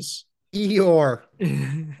Texas? Eeyore.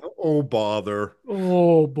 Oh, bother.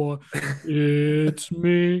 Oh, boy. It's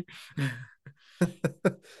me.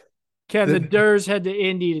 Ken, the Durs head to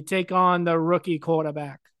Indy to take on the rookie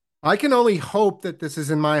quarterback. I can only hope that this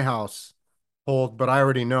is in my house, Hold, but I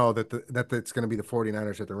already know that it's going to be the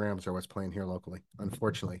 49ers that the Rams are what's playing here locally,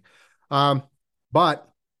 unfortunately. But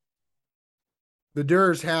the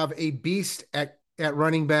Durs have a beast at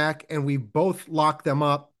running back, and we both locked them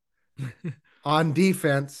up on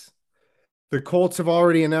defense. The Colts have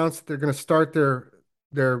already announced that they're going to start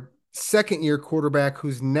their second-year quarterback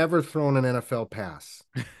who's never thrown an NFL pass.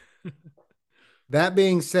 That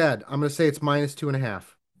being said, I'm going to say it's -2.5.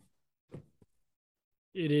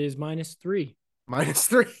 It is -3.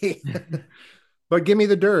 -3. But give me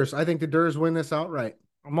the Durs. I think the Durs win this outright.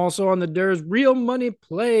 I'm also on the Durs. Real money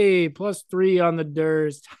play. +3 on the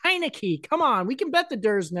Durs. Heineke, come on. We can bet the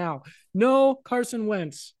Durs now. No Carson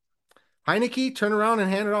Wentz. Heineke, turn around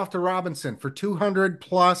and hand it off to Robinson for 200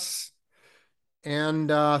 plus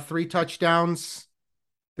and 3 touchdowns.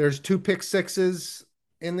 There's 2 pick sixes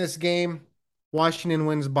in this game. Washington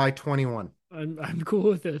wins by 21. I'm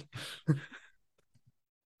cool with it.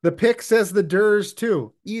 The pick says the Durs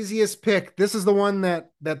too. Easiest pick. This is the one that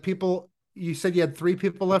people, you said you had 3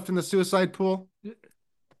 people left in the suicide pool.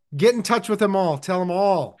 Get in touch with them all. Tell them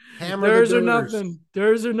all. Hammer Durs the or nothing.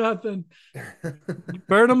 Durs or nothing.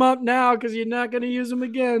 Burn them up now because you're not going to use them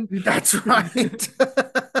again. That's right.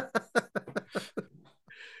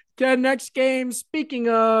 Okay, next game. Speaking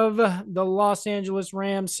of the Los Angeles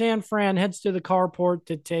Rams, San Fran heads to the carport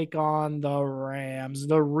to take on the Rams,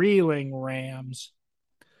 the reeling Rams.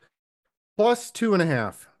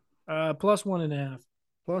 +2.5. +1.5.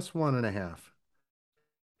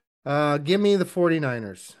 +1.5. Give me the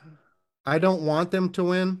 49ers. I don't want them to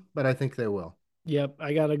win, but I think they will. Yep,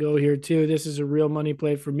 I got to go here too. This is a real money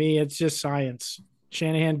play for me. It's just science.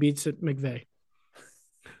 Shanahan beats it McVay.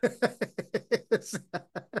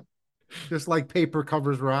 Just like paper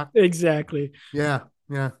covers rock. Exactly. Yeah.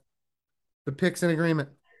 The pick's in agreement.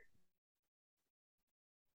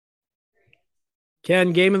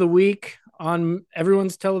 Ken, game of the week on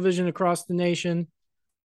everyone's television across the nation.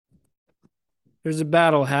 There's a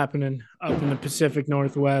battle happening up in the Pacific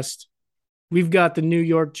Northwest. We've got the New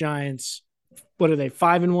York Giants What are they?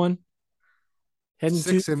 5-1? Heading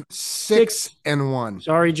Six to and six and one.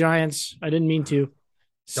 Sorry, Giants. I didn't mean to.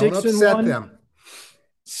 Don't 6 and upset 1. them.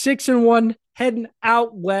 6-1, heading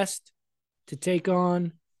out west to take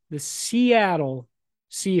on the Seattle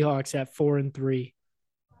Seahawks at 4-3.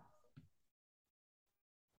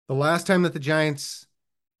 The last time that the Giants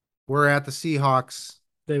were at the Seahawks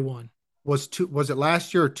They won was it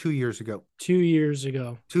last year or 2 years ago? 2 years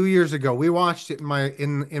ago. 2 years ago. We watched it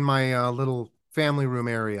in my little family room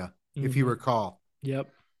area, if you recall. Yep.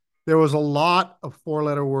 There was a lot of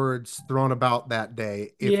four-letter words thrown about that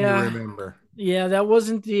day, if you remember. Yeah, that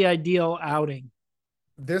wasn't the ideal outing.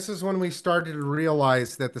 This is when we started to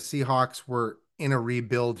realize that the Seahawks were in a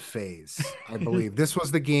rebuild phase, I believe. This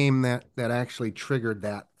was the game that actually triggered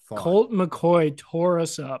that thought. Colt McCoy tore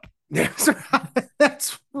us up. That's right.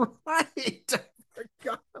 That's right. I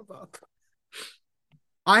forgot about that.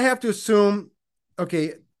 I have to assume,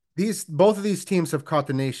 okay, both of these teams have caught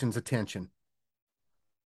the nation's attention.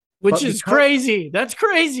 Which is crazy. That's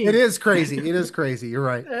crazy. It is crazy. It is crazy. You're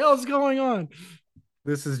right. What the hell's going on?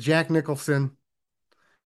 This is Jack Nicholson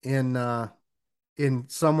in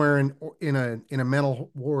somewhere in a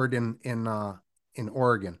mental ward in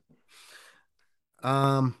Oregon.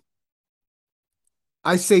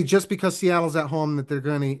 I say just because Seattle's at home that they're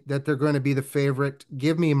going to be the favorite.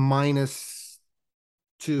 Give me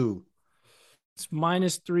 -2. It's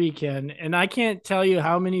 -3, Ken. And I can't tell you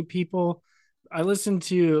how many people I listen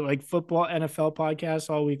to like football NFL podcasts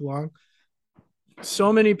all week long.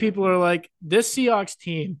 So many people are like, this Seahawks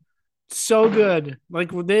team, so good.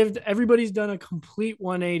 Like everybody's done a complete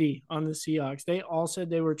 180 on the Seahawks. They all said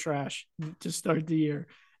they were trash to start the year.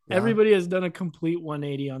 Yeah. Everybody has done a complete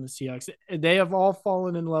 180 on the Seahawks. They have all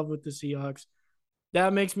fallen in love with the Seahawks.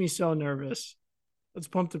 That makes me so nervous. Let's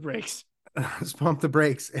pump the brakes. Let's pump the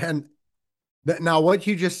brakes. And now what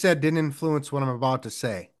you just said didn't influence what I'm about to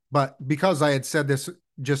say. But because I had said this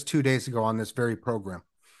just 2 days ago on this very program,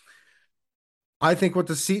 I think what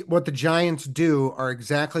the Giants do are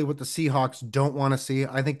exactly what the Seahawks don't want to see.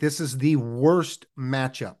 I think this is the worst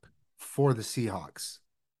matchup for the Seahawks.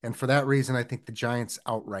 And for that reason, I think the Giants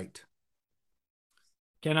outright.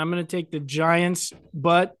 Ken, I'm going to take the Giants,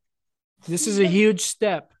 but this is a huge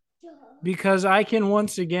step because I can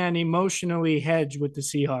once again emotionally hedge with the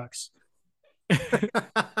Seahawks.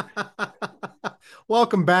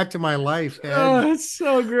 Welcome back to my life, Ed. Oh, it's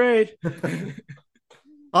so great.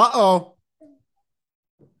 Uh-oh.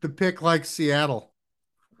 The pick like Seattle.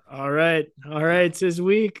 All right. It's this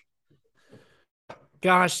week.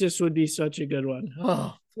 Gosh, this would be such a good one.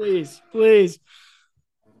 Oh, please.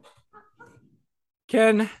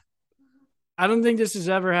 Ken, I don't think this has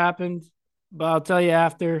ever happened, but I'll tell you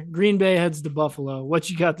after. Green Bay heads to Buffalo. What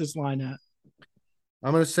you got this line at?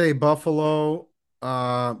 I'm going to say Buffalo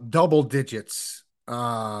double digits.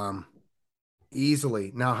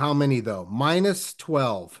 Easily. Now, how many though?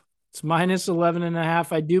 -12. It's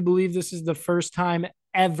 -11.5. I do believe this is the first time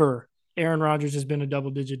ever Aaron Rodgers has been a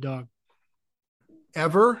double-digit dog.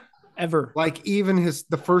 Ever? Ever. Like even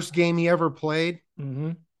the first game he ever played?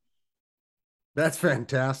 Mm-hmm. That's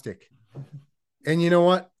fantastic. And you know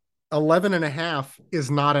what? 11.5 is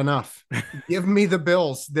not enough. Give me the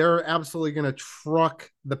Bills. They're absolutely going to truck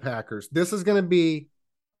the Packers. This is going to be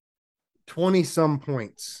 20-some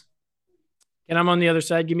points. And I'm on the other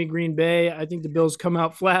side. Give me Green Bay. I think the Bills come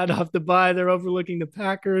out flat off the bye. They're overlooking the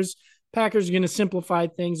Packers. Packers are going to simplify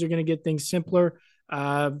things. They're going to get things simpler.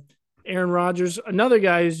 Aaron Rodgers, another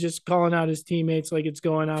guy who's just calling out his teammates like it's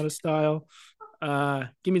going out of style.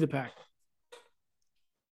 Give me the Pack.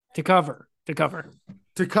 To cover,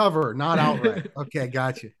 not outright. Okay,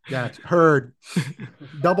 gotcha. Heard.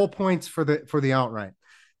 Double points for the outright.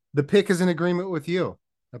 The pick is in agreement with you.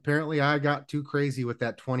 Apparently, I got too crazy with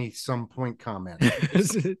that 20-some point comment.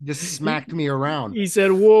 Just smacked me around. He said,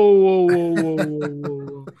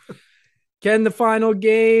 whoa. Ken, the final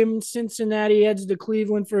game, Cincinnati heads to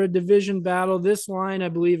Cleveland for a division battle. This line, I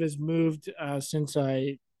believe, has moved since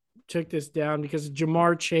I took this down because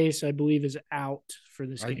Jamar Chase, I believe, is out for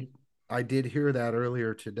this game. I did hear that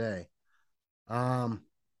earlier today. I'm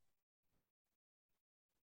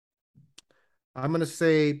going to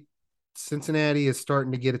say Cincinnati is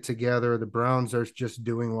starting to get it together. The Browns are just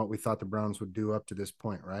doing what we thought the Browns would do up to this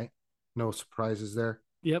point, right? No surprises there.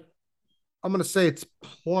 Yep. I'm going to say it's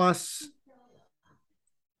 +5.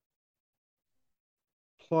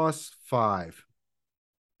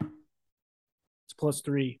 It's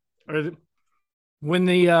 +3. Or when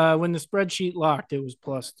the spreadsheet locked, it was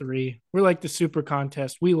 +3. We're like the super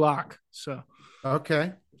contest. We lock. So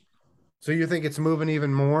okay. So you think it's moving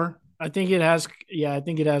even more? I think it has. Yeah, I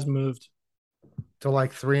think it has moved to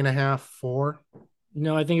like 3.5, 4.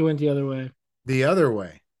 No, I think it went the other way. The other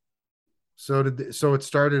way. So it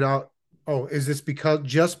started out. Oh, is this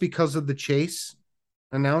because of the Chase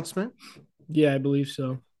announcement? Yeah, I believe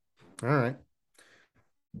so. All right.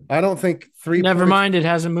 I don't think 3 points. Never mind, it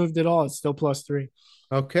hasn't moved at all. It's still +3.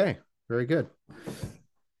 Okay, very good.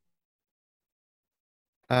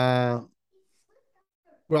 Well,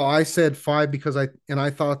 I said 5 because I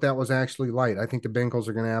thought that was actually light. I think the Bengals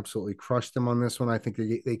are going to absolutely crush them on this one. I think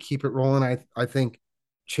they keep it rolling. I think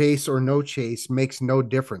Chase or no Chase makes no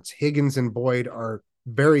difference. Higgins and Boyd are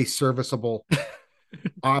very serviceable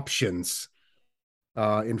options.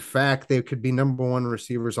 In fact, they could be number one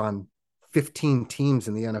receivers on 15 teams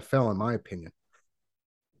in the NFL, in my opinion.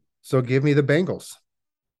 So give me the Bengals.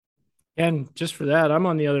 And just for that, I'm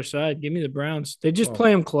on the other side. Give me the Browns. They just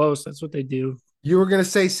play them close. That's what they do. You were going to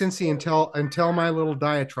say Cincy until my little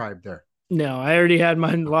diatribe there. No, I already had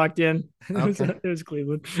mine locked in. Okay. It was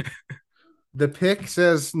Cleveland. The pick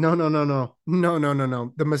says no.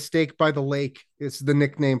 The mistake by the lake is the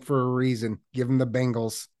nickname for a reason. Give them the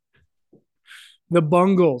Bengals. The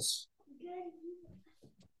Bungles.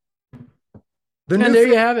 And there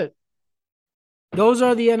you have it. Those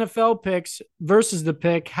are the NFL picks versus the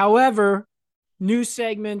pick. However, new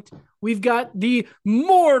segment, we've got the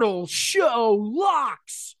Mortal Show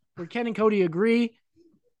locks, where Ken and Cody agree.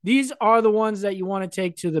 These are the ones that you want to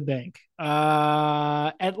take to the bank.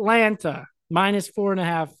 Atlanta,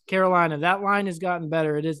 -4.5. Carolina, that line has gotten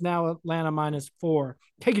better. It is now Atlanta -4.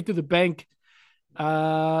 Take it to the bank.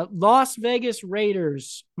 Las Vegas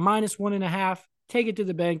Raiders, -1.5. Take it to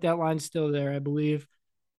the bank. That line's still there, I believe.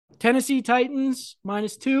 Tennessee Titans,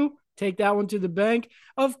 -2. Take that one to the bank.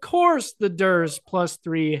 Of course, the Durs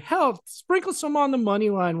 +3. Hell, sprinkle some on the money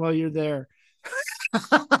line while you're there.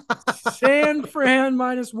 San Fran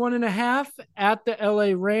 -1.5 at the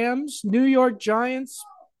LA Rams. New York Giants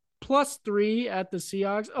 +3 at the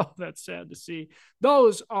Seahawks. Oh, that's sad to see.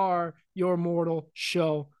 Those are your Mortal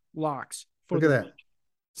Show locks. Look at that. Week.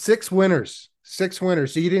 6 winners. 6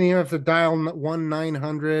 winners. So you didn't even have to dial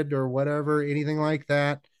 1-900 or whatever, anything like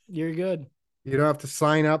that. You're good. You don't have to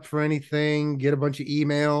sign up for anything, get a bunch of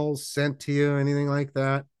emails sent to you, anything like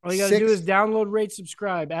that. All you got to do is download, rate,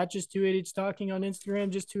 subscribe at Just Two Idiots Talking on Instagram,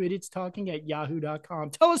 Just Two Idiots Talking at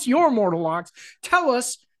yahoo.com. Tell us your Mortal Locks. Tell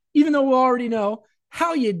us, even though we already know,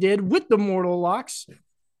 how you did with the Mortal Locks.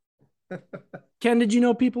 Ken, did you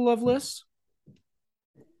know people love lists?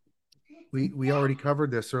 We already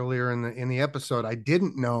covered this earlier in the episode. I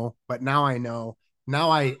didn't know, but now I know.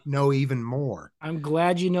 Now I know even more. I'm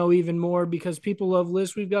glad you know even more because people love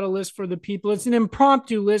lists. We've got a list for the people. It's an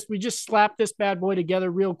impromptu list. We just slapped this bad boy together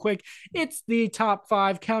real quick. It's the top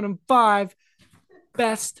 5, count them 5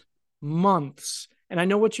 best months. And I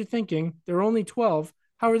know what you're thinking. There are only 12.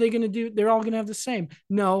 How are they going to do? They're all going to have the same.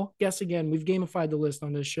 No, guess again. We've gamified the list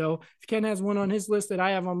on this show. If Ken has one on his list that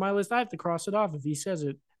I have on my list, I have to cross it off if he says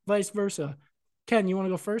it. Vice versa. Ken, you want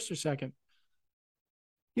to go first or second?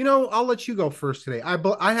 You know, I'll let you go first today. I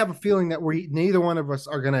have a feeling that neither one of us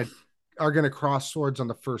are gonna cross swords on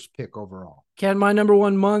the first pick overall. Ken, my number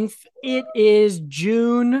 1 month, it is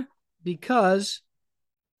June because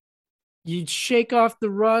you shake off the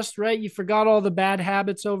rust, right? You forgot all the bad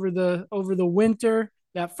habits over the winter.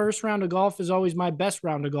 That first round of golf is always my best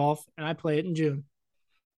round of golf, and I play it in June.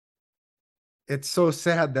 It's so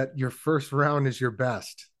sad that your first round is your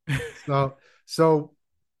best. So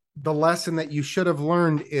the lesson that you should have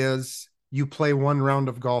learned is you play 1 round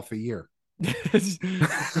of golf a year. I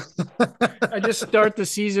just start the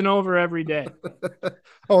season over every day.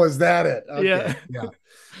 Oh, is that it? Okay. Yeah.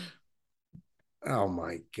 Oh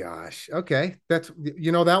my gosh. Okay. That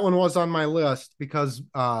one was on my list because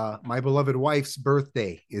my beloved wife's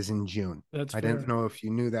birthday is in June. That's I fair. didn't know if you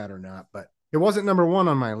knew that or not, but it wasn't number 1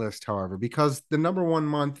 on my list, however, because the number 1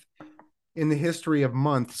 month in the history of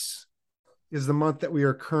months is the month that we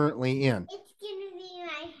are currently in. It's gonna be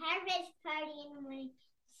my harvest party, and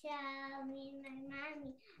me and my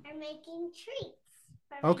mommy are making treats.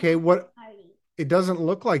 Okay, what? Party. It doesn't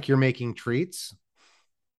look like you're making treats.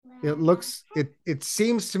 Well, it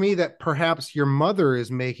seems to me that perhaps your mother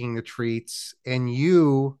is making the treats, and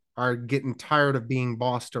you are getting tired of being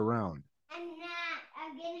bossed around. I'm not.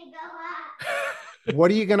 I'm gonna go up.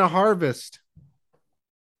 What are you gonna harvest?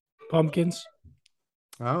 Pumpkins.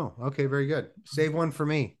 Oh, okay, very good. Save one for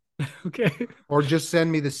me. Okay. Or just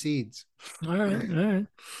send me the seeds. All right.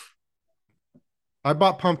 I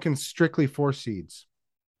bought pumpkins strictly for seeds.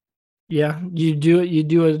 Yeah, you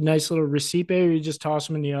do a nice little recipe, or you just toss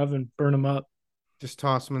them in the oven, burn them up. Just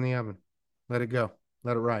toss them in the oven. Let it go.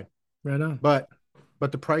 Let it ride. Right on. But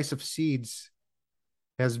the price of seeds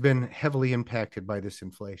has been heavily impacted by this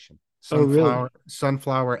inflation. Oh, really?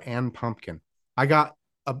 sunflower and pumpkin. I got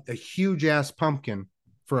a huge ass pumpkin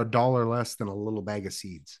for $1 less than a little bag of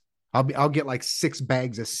seeds. I'll get like 6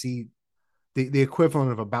 bags of seed, the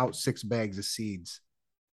equivalent of about 6 bags of seeds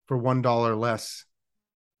for $1 less.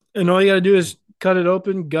 And all you got to do is cut it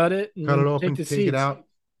open, gut it, and Cut then it open, take the take seeds. it out,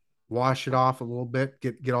 wash it off a little bit,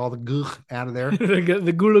 get all the goo out of there,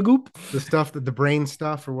 the gula goop. the stuff that the brain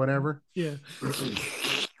stuff or whatever. Yeah.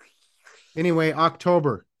 Anyway,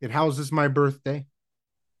 October, it houses my birthday.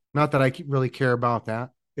 Not that I really care about that.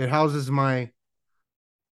 It houses my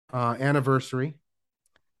anniversary,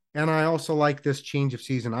 and I also like this change of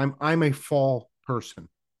season. I'm a fall person.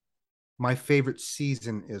 My favorite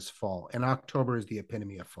season is fall, and October is the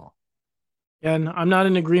epitome of fall. And I'm not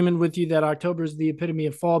in agreement with you that October is the epitome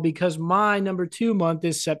of fall, because my number 2 month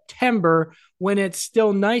is September, when it's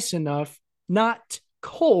still nice enough, not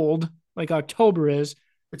cold like October is.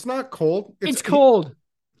 It's not cold. It's cold.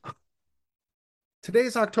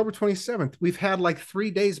 Today's October 27th. We've had like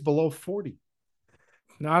 3 days below 40.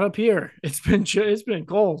 Not up here. It's been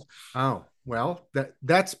cold. Oh, well,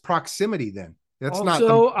 that's proximity then. That's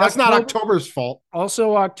Also, not October's fault.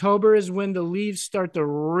 Also, October is when the leaves start to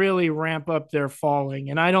really ramp up their falling,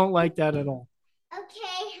 and I don't like that at all.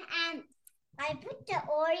 Okay, I put the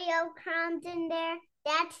Oreo crumbs in there.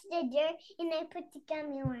 That's the dirt, and I put the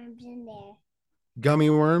gummy worms in there. Gummy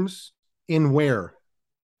worms in where?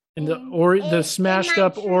 And the smashed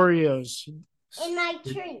up treats. Oreos. In my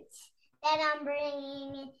treats that I'm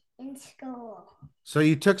bringing in school. So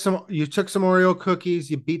you took some Oreo cookies,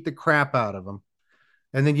 you beat the crap out of them.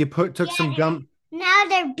 And then you took some gum. Now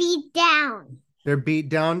they're beat down. They're beat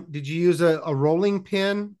down. Did you use a rolling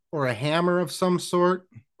pin or a hammer of some sort?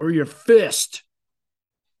 Or your fist.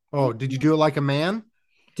 Oh, did you do it like a man?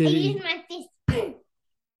 I used my fist.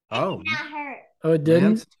 Oh. It did not hurt. Oh, it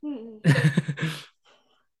didn't?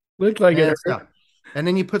 Looked like it hurt. And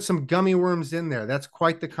then you put some gummy worms in there. That's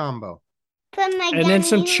quite the combo. And then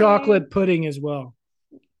some chocolate pudding as well.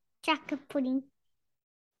 Chocolate pudding.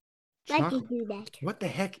 Like you do that. What the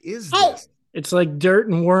heck is this? It's like dirt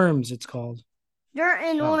and worms, it's called. Dirt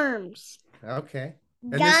and worms. Okay.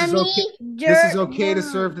 And this is okay to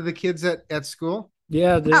serve to the kids at school?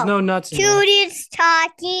 Yeah, there's no nuts in there. Judy's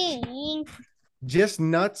talking. Just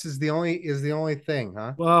nuts is the only thing,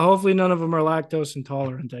 huh? Well, hopefully none of them are lactose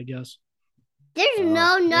intolerant, I guess. There's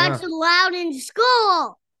no nuts allowed in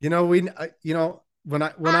school. When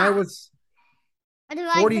I was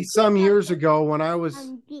 40 some years ago, when I was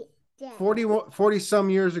 40 some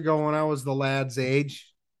years ago, when I was the lad's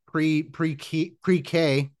age,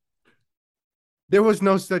 pre-K, there was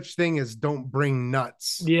no such thing as don't bring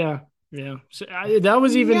nuts. Yeah. So, that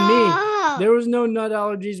was even me. There was no nut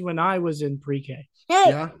allergies when I was in pre-K.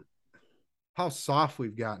 Yeah. How soft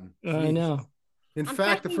we've gotten. I know. In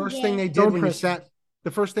fact, the first thing they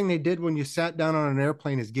did when you sat down on an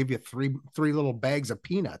airplane is give you three little bags of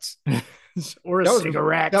peanuts. Or a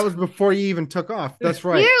cigarette. That was before you even took off. That's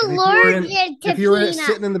right. You're allergic to if you were peanuts.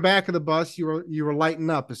 sitting in the back of the bus, you were lighting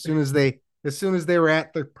up as soon as they were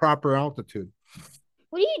at the proper altitude.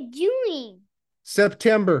 What are you doing?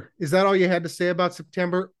 September. Is that all you had to say about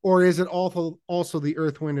September? Or is it also the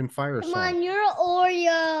Earth, Wind, and Fire song? Come on, you're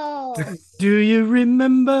Oreo. Do you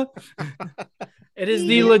remember? It is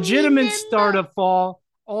the legitimate start of fall.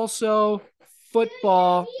 Also,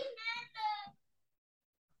 football.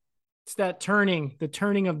 It's the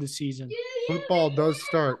turning of the season. Football does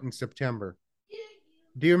start in September.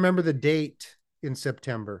 Do you remember the date in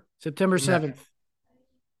September? September 7th.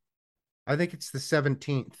 I think it's the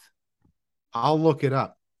 17th. I'll look it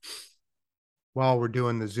up while we're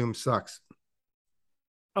doing the Zoom sucks.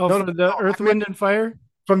 Oh, for the Earth, Wind, and Fire?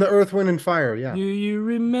 From the Earth, Wind, and Fire, yeah. Do you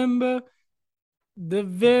remember the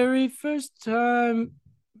very first time?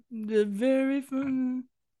 Isn't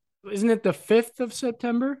it the 5th of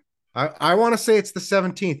September? I want to say it's the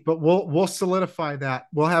 17th, but we'll solidify that.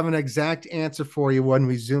 We'll have an exact answer for you when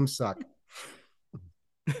we Zoom suck.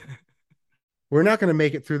 We're not going to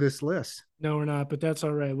make it through this list. No, we're not, but that's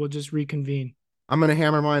all right. We'll just reconvene. I'm going to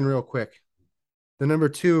hammer mine real quick. The number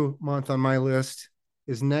 2 month on my list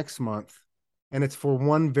is next month, and it's for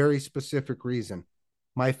one very specific reason.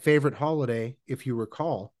 My favorite holiday, if you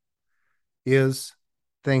recall, is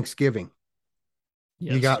Thanksgiving.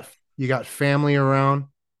 Yes. You got family around.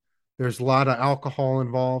 There's a lot of alcohol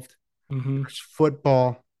involved. Mm-hmm. There's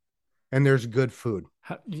football, and there's good food.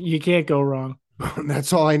 You can't go wrong.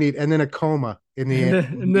 That's all I need. And then a coma in the end.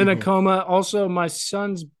 And then a coma. Also, my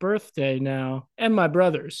son's birthday now, and my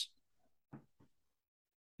brother's.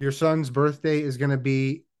 Your son's birthday is going to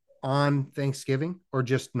be on Thanksgiving or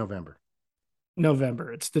just November?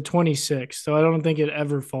 November. It's the 26th. So I don't think it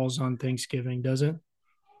ever falls on Thanksgiving, does it?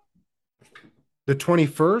 The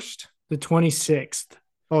 21st? The 26th.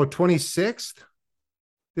 Oh, 26th?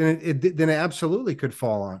 Then it absolutely could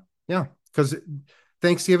fall on. Yeah, because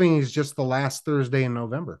Thanksgiving is just the last Thursday in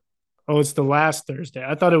November. Oh, it's the last Thursday.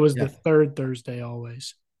 I thought it was Yeah. the third Thursday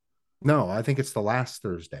always. No, I think it's the last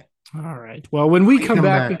Thursday. All right. Well, when we come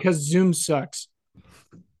back, back. because Zoom sucks.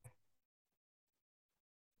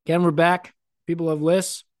 Again, we're back. People have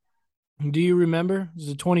lists. Do you remember? It was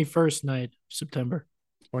the 21st night of September.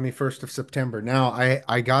 21st of September. Now,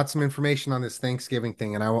 I got some information on this Thanksgiving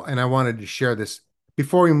thing, and I wanted to share this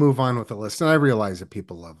before we move on with the list. And I realize that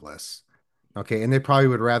people love lists. Okay, and they probably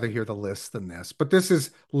would rather hear the list than this, but this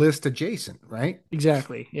is list adjacent, right?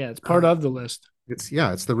 Exactly. Yeah, it's part of the list. It's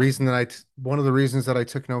the reason that one of the reasons that I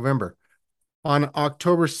took November. On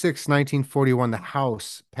October 6, 1941, the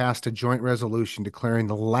House passed a joint resolution declaring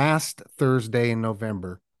the last Thursday in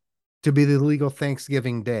November to be the legal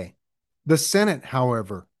Thanksgiving Day. The Senate,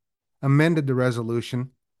 however, amended the resolution,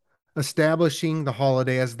 establishing the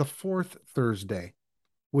holiday as the fourth Thursday,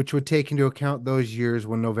 which would take into account those years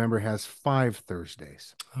when November has 5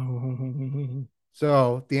 Thursdays. Oh.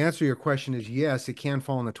 So the answer to your question is yes, it can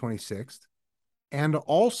fall on the 26th. And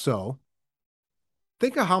also,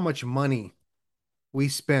 think of how much money we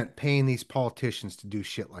spent paying these politicians to do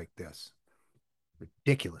shit like this.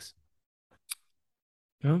 Ridiculous.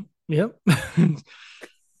 Yep.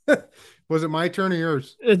 Was it my turn or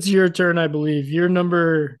yours? It's your turn, I believe. You're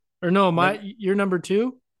number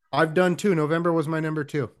 2. I've done 2. November was my number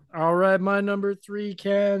 2. All right, my number 3,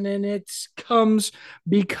 Ken, and it comes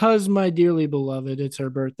because my dearly beloved, it's her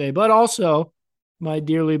birthday, but also my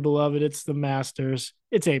dearly beloved, it's the Masters.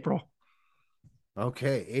 It's April.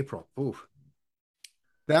 Okay, April. Oof.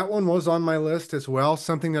 That one was on my list as well.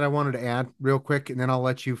 Something that I wanted to add real quick, and then I'll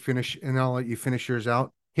let you finish, yours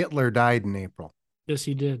out. Hitler died in April. Yes,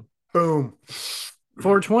 he did. Boom.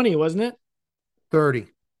 420, wasn't it? 30.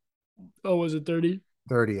 Oh, was it 30?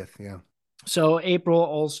 30th, yeah. So April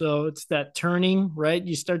also, it's that turning, right?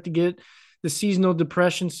 You start to get the seasonal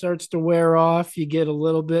depression starts to wear off. You get a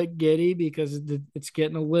little bit giddy because it's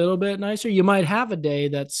getting a little bit nicer. You might have a day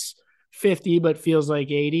that's 50 but feels like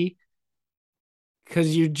 80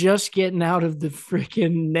 because you're just getting out of the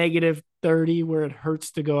freaking negative 30 where it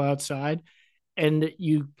hurts to go outside, and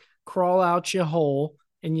you crawl out your hole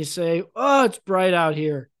and you say, oh, it's bright out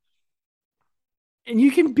here. And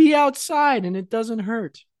you can be outside and it doesn't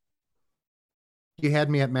hurt. You had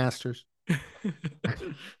me at Masters.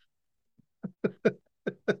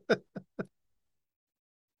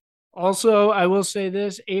 Also, I will say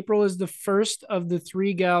this, April is the first of the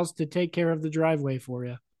 3 gals to take care of the driveway for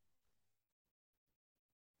you.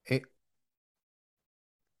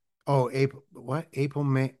 April. What? April,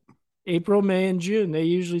 May. April, May, and June. They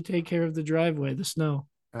usually take care of the driveway, the snow.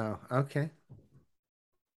 Oh, okay.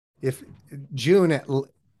 If June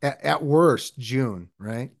at worst, June,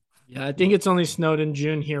 right? Yeah, I think it's only snowed in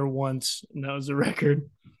June here once, and that was a record.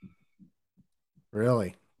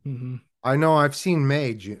 Really? Mm-hmm. I know I've seen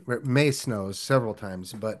May snows several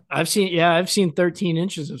times, but I've seen 13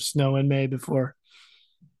 inches of snow in May before.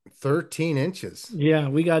 13 inches. Yeah,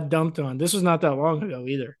 we got dumped on. This was not that long ago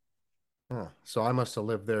either. Oh, so I must have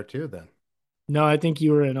lived there too then. No, I think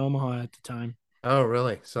you were in Omaha at the time. Oh,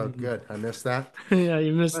 really? So good. I missed that. Yeah,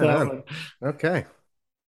 you missed that one. Okay.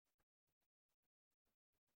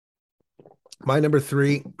 My number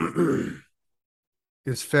 3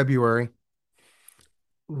 is February.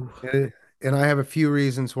 And I have a few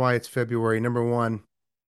reasons why it's February. Number 1,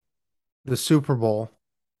 the Super Bowl.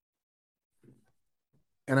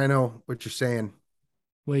 And I know what you're saying.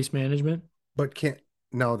 Waste management. But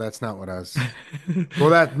no, that's not what I was.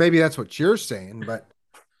 Well, maybe that's what you're saying, but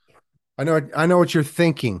I know what you're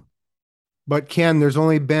thinking. But Ken, there's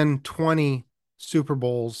only been 20 Super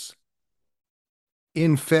Bowls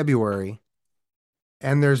in February,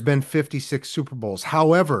 and there's been 56 Super Bowls.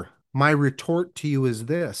 However, my retort to you is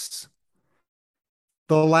this.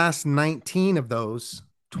 The last 19 of those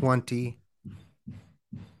 20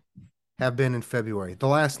 have been in February. The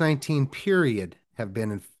last 19 period have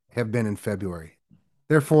been in February.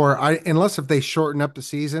 Therefore, unless if they shorten up the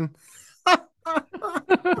season,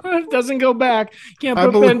 it doesn't go back. Can't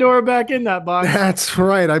put Pandora back in that box. That's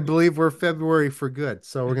right. I believe we're February for good.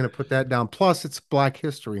 So we're going to put that down. Plus, it's Black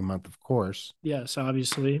History Month, of course. Yes,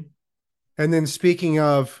 obviously. And then speaking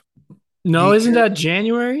of... No, isn't that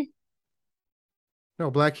January?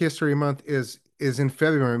 No, Black History Month is in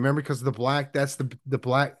February. Remember, because that's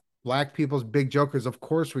the black people's big jokers. Of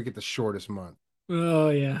course, we get the shortest month. Oh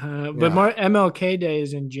yeah, but Yeah. MLK Day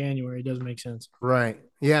is in January. It doesn't make sense. Right.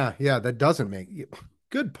 Yeah. Yeah. That doesn't make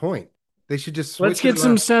good point. They should just Let's switch it get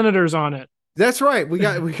some around. senators on it. That's right. We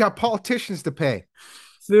got politicians to pay.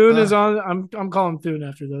 Thune is Uh, on. I'm calling Thune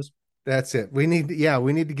after this. that's it. We need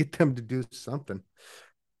to get them to do something.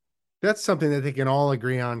 That's something that they can all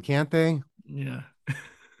agree on, can't they? Yeah,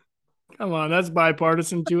 come on, that's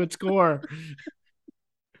bipartisan to its core.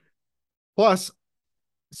 Plus,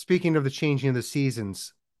 speaking of the changing of the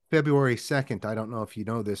seasons, February 2nd, I don't know if you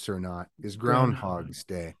know this or not, is Groundhog. Groundhog's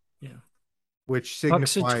Day, Yeah, which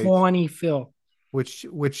signifies Puxatawny Phil.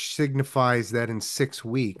 which signifies that in 6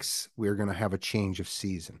 weeks we're going to have a change of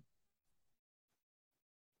season.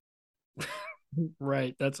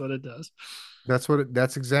 Right, that's what it does.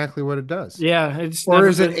 That's exactly what it does. Yeah, it's Or never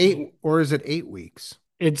is it been. 8 or is it 8 weeks?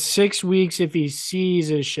 It's 6 weeks if he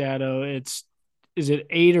sees a shadow. It's is it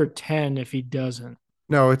 8 or 10 if he doesn't?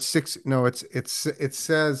 No, it's 6. No, it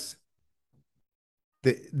says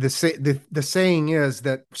the saying is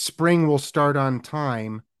that spring will start on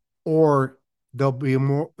time, or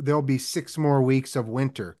there'll be 6 more weeks of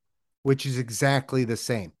winter, which is exactly the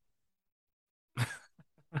same.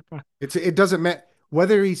 It doesn't matter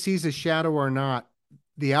whether he sees a shadow or not,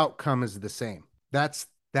 the outcome is the same. That's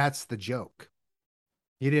the joke.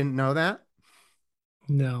 You didn't know that?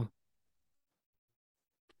 No,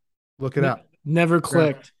 Look it up. never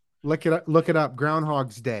Ground, clicked. look it up.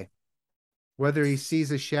 Groundhog's Day. Whether he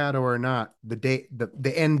sees a shadow or not, the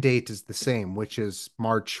end date is the same, which is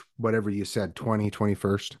March, whatever you said,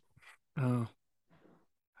 2021st. Oh,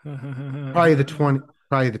 Probably the 20,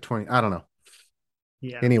 probably the 20. I don't know.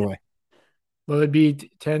 yeah. Anyway, Well, it'd be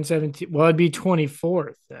 10, 17. Well, it'd be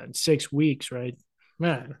 24th then, 6 weeks, right?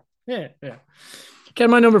 Man, yeah, yeah. Okay,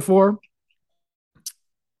 my number four.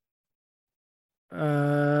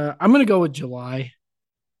 I'm gonna go with July,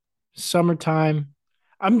 summertime.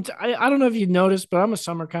 I don't know if you noticed, but I'm a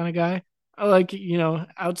summer kind of guy. I like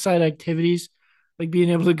outside activities, like being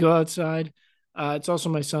able to go outside. It's also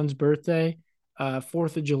my son's birthday,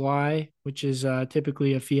 4th of July, which is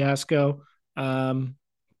typically a fiasco. Um,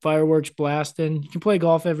 Fireworks blasting. You can play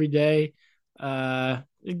golf every day.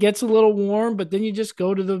 It gets a little warm, but then you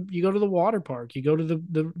go to the water park, you go to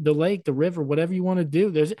the lake, the river, whatever you want to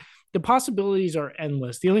do. There's the possibilities are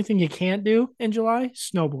endless. The only thing you can't do in July,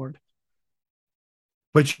 snowboard.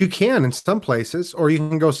 but you can in some places, or you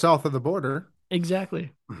can go south of the border.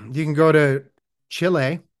 Exactly. You can go to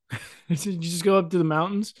Chile. You just go up to the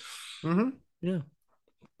mountains. Hmm. Yeah.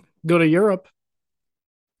 Go to Europe.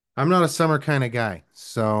 I'm not a summer kind of guy,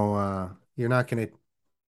 so you're not going to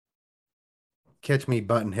catch me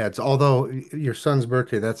button heads. Although your son's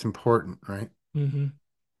birthday, that's important, right? Mm-hmm.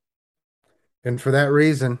 And for that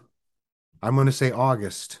reason, I'm going to say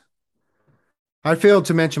August. I failed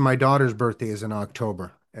to mention my daughter's birthday is in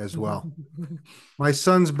October as well. My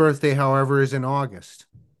son's birthday, however, is in August.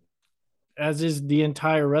 As is the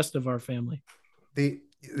entire rest of our family.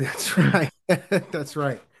 That's right. That's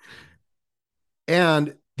right.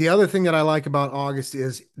 And the other thing that I like about August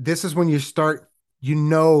is this is when you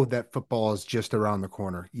know that football is just around the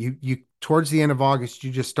corner. You towards the end of August, you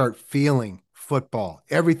just start feeling football.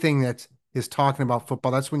 Everything that is talking about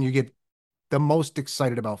football, that's when you get the most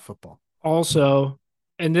excited about football. Also,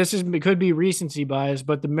 and this is it could be recency bias,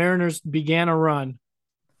 but the Mariners began a run.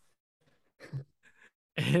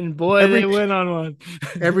 And boy, they Every went on one.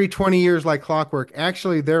 every 20 years like clockwork.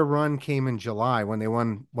 Actually, their run came in July when they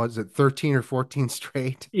won, was it 13 or 14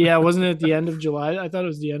 straight? Yeah, wasn't it the end of July? I thought it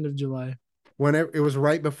was the end of July. When it was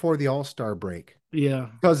right before the All-Star break. Yeah.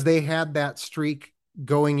 Because they had that streak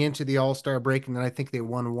going into the All-Star break, and then I think they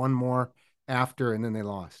won one more after, and then they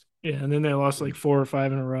lost. Yeah, and then they lost like 4 or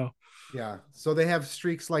 5 in a row. Yeah. So they have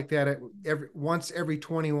streaks like that at every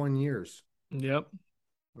 21 years. Yep.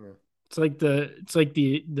 Yeah. It's like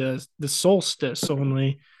the solstice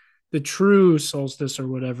only, the true solstice or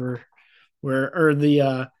whatever, or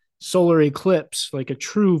the solar eclipse, like a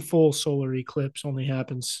true full solar eclipse only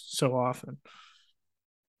happens so often.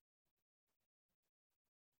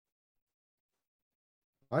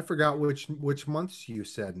 I forgot which months you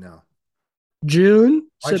said now. June,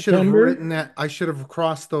 I should have September, written that. I should have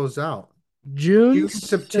crossed those out. June, June,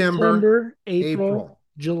 September, September, April, April,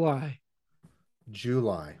 July.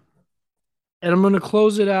 July. And I'm going to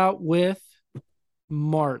close it out with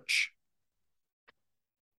March.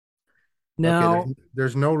 Now, Okay,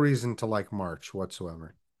 there's no reason to like March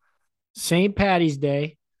whatsoever. St. Patty's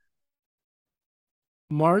Day,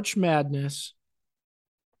 March Madness.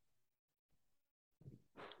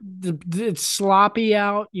 It's sloppy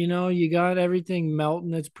out, you got everything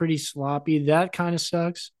melting. It's pretty sloppy. That kind of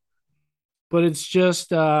sucks. but it's just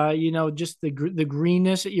just the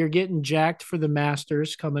greenness. You're getting jacked for the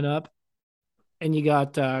Masters coming up, and you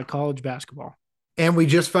got college basketball. And we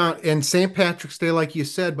just found, and St. Patrick's Day, like you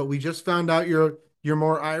said, but we just found out you're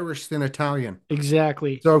more Irish than Italian.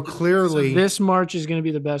 Exactly. So clearly, this March is going to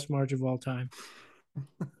be the best March of all time.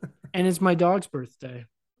 And it's my dog's birthday.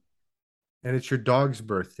 And it's your dog's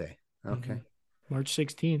birthday. Okay. March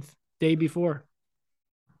 16th, day before.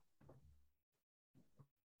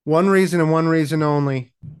 One reason and one reason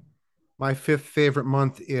only. My fifth favorite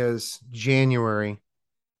month is January.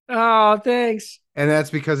 Oh, thanks. And that's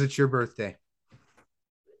because it's your birthday.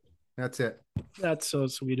 That's it. That's so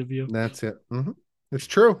sweet of you. That's it. Mm-hmm. It's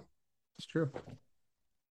true. It's true.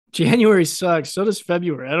 January sucks. So does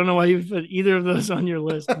February. I don't know why you put either of those on your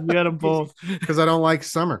list. You got them both. Because I don't like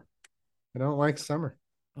summer. I don't like summer.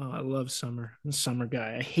 Oh, I love summer. I'm a summer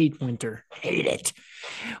guy. I hate winter. Hate it.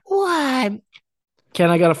 What? Ken,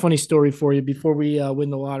 I got a funny story for you before we win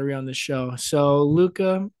the lottery on the show. So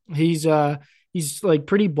Luca, he's like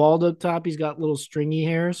pretty bald up top. He's got little stringy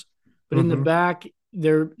hairs, but in the back,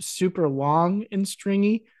 they're super long and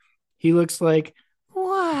stringy. He looks like,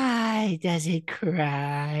 why does it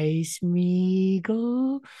cry,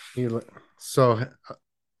 Smeagol? So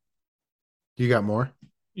you got more?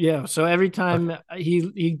 Yeah. So every time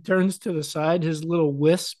he turns to the side, his little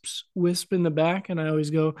wisp in the back, and I always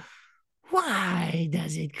go, why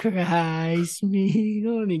does it cry,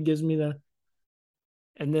 Smeagol? And he gives me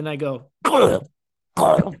and then I go,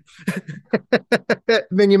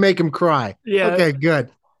 then you make him cry. Yeah. Okay, good.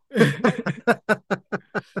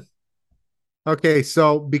 Okay,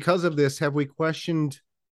 so because of this, have we questioned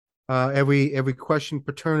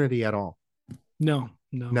paternity at all? No.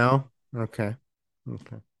 No? Okay.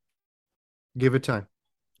 Give it time.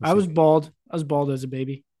 I was bald. I was bald as a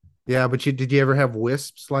baby. Yeah, but did you ever have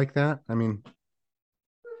wisps like that? I mean,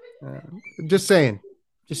 just saying.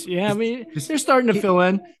 They're starting to fill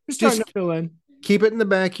in. Keep it in the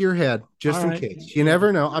back of your head, just All in right. case. You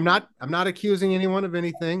never know. I'm not accusing anyone of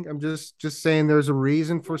anything. I'm just saying there's a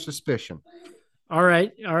reason for suspicion. All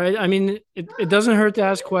right. I mean, it doesn't hurt to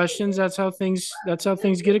ask questions. That's how things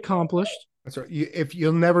get accomplished. That's right. If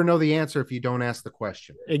you'll never know the answer if you don't ask the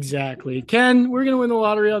question. Exactly. Ken, we're gonna win the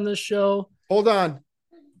lottery on this show. Hold on.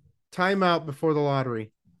 Time out before the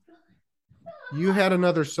lottery. You had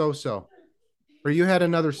another so-so. Or you had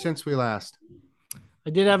another since we last. I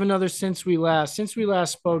did have another since we last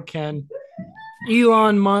spoke, Ken.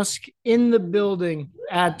 Elon Musk in the building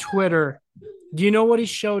at Twitter. Do you know what he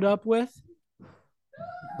showed up with?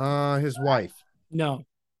 His wife. No.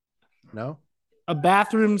 A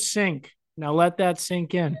bathroom sink. Now let that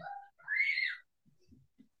sink in.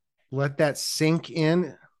 Let that sink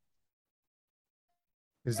in.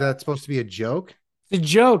 Is that supposed to be a joke? It's a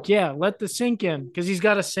joke, yeah. Let the sink in because he's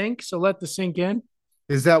got a sink, so let the sink in.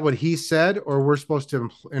 Is that what he said, or we're supposed to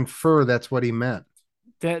infer that's what he meant?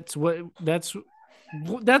 That's what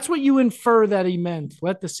you infer that he meant.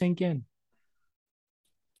 Let the sink in.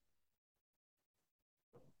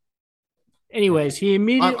 Anyways, he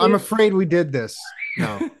immediately. I'm afraid we did this.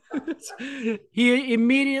 No. He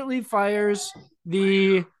immediately fires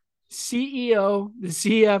the CEO, the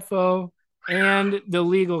CFO, and the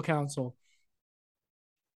legal counsel.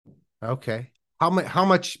 Okay. How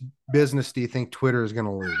much business do you think Twitter is going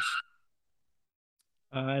to lose?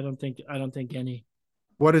 I don't think any.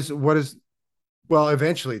 What is well,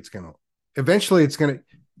 eventually it's going to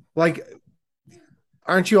like,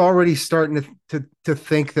 aren't you already starting to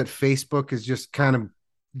think that Facebook is just kind of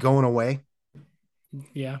going away?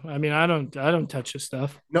 Yeah. I mean, I don't touch this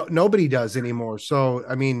stuff. No, nobody does anymore. So,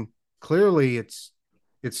 I mean, clearly it's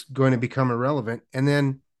going to become irrelevant. And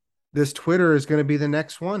then this Twitter is going to be the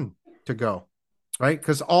next one to go, right?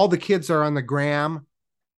 Because all the kids are on the Gram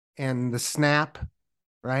and the Snap,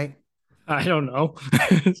 right? I don't know.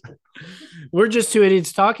 We're just two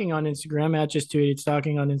idiots talking on Instagram at just two idiots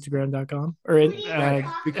talking on Instagram.com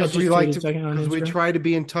because we try to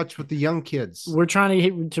be in touch with the young kids. We're trying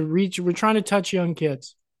to touch young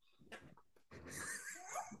kids.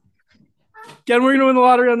 Ken, we're gonna win the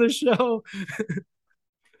lottery on this show.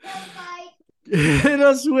 Hit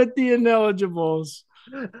us with the ineligibles.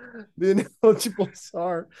 The ineligibles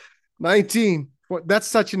are 19. That's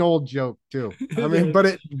such an old joke too. I mean,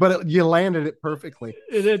 but you landed it perfectly.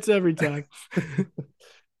 It's every time.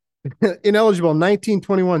 Ineligible 19,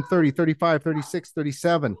 21, 30, 35, 36,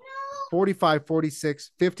 37, 45,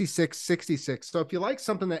 46, 56, 66. So if you like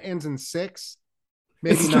something that ends in 6,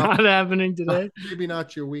 maybe it's not happening today. Maybe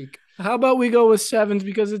not your week. How about we go with 7s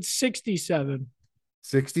because it's 67.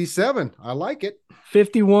 67. I like it.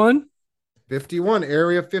 51. 51.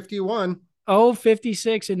 Area 51. Oh,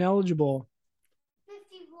 56 ineligible.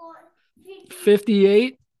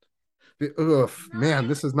 58, Oof, man,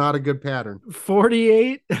 this is not a good pattern.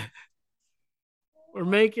 48. We're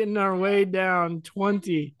making our way down.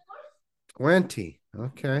 20. 20.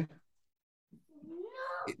 Okay.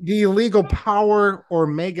 The illegal power or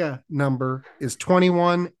mega number is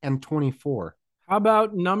 21 and 24. How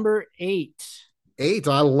about number 8? 8.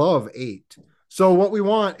 I love 8. So what we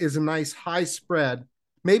want is a nice high spread.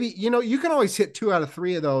 Maybe, you can always hit 2 out of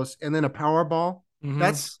 3 of those and then a Powerball. Mhm.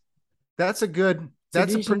 That's a good,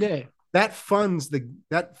 It's a decent day. that funds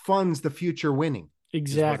the future winning.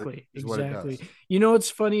 Exactly. Is what it Exactly. does. You know what's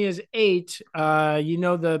funny is 8.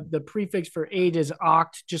 The prefix for 8 is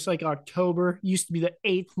oct, just like October used to be the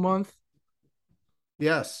 8th month.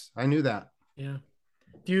 Yes, I knew that. Yeah.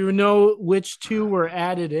 Do you know which 2 were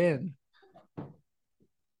added in?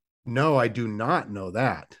 No, I do not know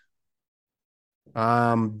that.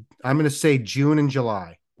 I'm going to say June and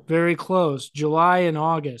July. Very close. July and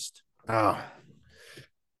August. Oh,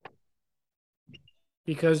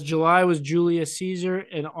 Because July was Julius Caesar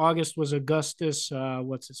and August was Augustus.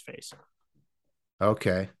 What's his face?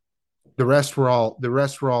 okay. The rest were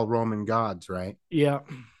all Roman gods, right? Yeah.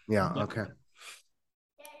 Yeah. Yeah. Okay. Dad,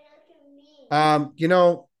 look at me.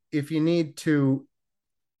 If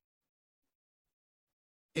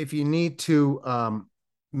you need to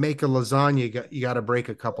make a lasagna, you got to break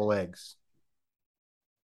a couple eggs.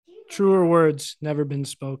 Truer words never been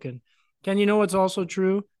spoken. Ken, you know what's also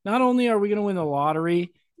true? Not only are we going to win the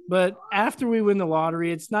lottery, but after we win the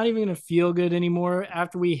lottery, it's not even going to feel good anymore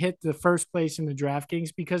after we hit the first place in the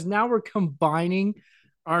DraftKings, because now we're combining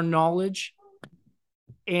our knowledge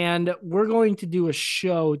and we're going to do a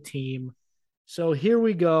show team. So here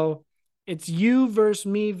we go. It's you versus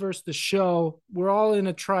me versus the show. We're all in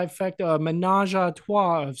a trifecta, a menage a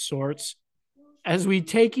trois of sorts, as we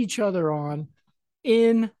take each other on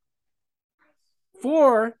in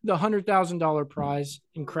for the $100,000 prize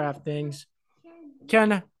in Craft Things.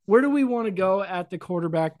 Ken, where do we want to go at the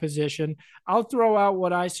quarterback position? I'll throw out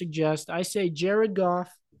what I suggest. I say Jared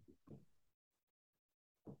Goff,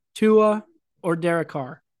 Tua, or Derek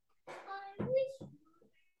Carr.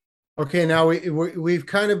 Okay, now we've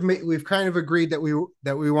kind of agreed that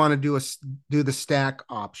we want to do the stack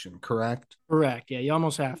option, correct? Correct. Yeah, you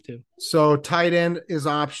almost have to. So tight end is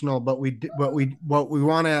optional, but we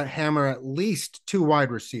want to hammer at least 2 wide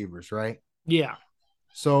receivers, right? Yeah.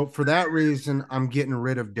 So for that reason, I'm getting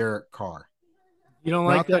rid of Derek Carr. You don't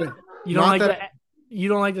Not like that that. it- You don't not like that- the. You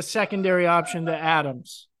don't like the secondary option to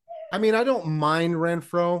Adams. I mean, I don't mind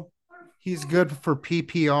Renfro. He's good for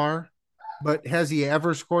PPR, but has he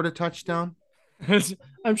ever scored a touchdown?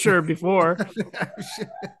 I'm sure before.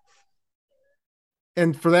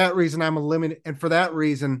 And for that reason, I'm eliminated. And for that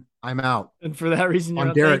reason, I'm out And for that reason, on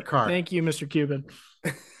you're Derek Carr. Thank you, Mr. Cuban.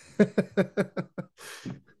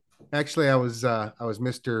 Actually, I was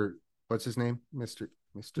Mr. What's his name? Mr.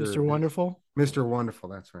 Wonderful. Mr. Wonderful.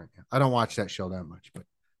 That's right. I don't watch that show that much, but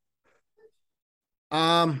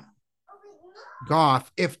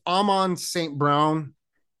Goff. If Amon St. Brown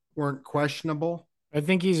weren't questionable, I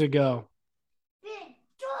think he's a go. Big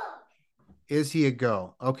dog. is he a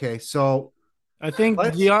go? Okay, so I think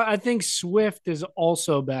Let's- I think Swift is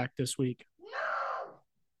also back this week.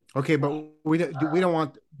 okay, but we don't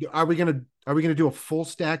want. Are we gonna do a full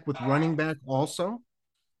stack with running back also?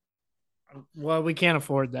 Well, we can't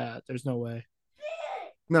afford that. There's no way.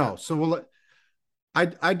 No. So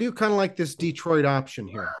I do kind of like this Detroit option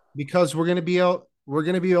here because we're gonna be able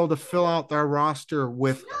to fill out our roster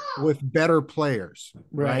with better players,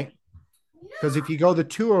 right? Because if you go the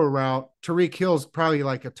Tua route, Tariq Hill's probably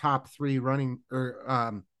like a top 3 running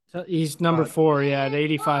or So he's number 4, yeah, at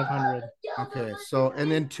 8,500. okay. So and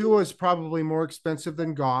then Tua is probably more expensive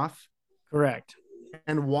than Goff, Correct.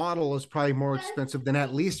 and Waddle is probably more expensive than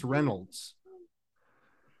at least Reynolds.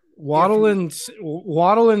 Waddle and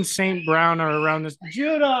St. Brown are around this.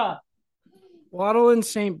 Judah. Waddle and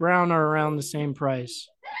St. Brown are around the same price.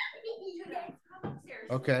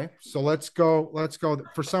 Okay, so let's go.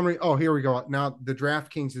 For some reason, oh, here we go. Now the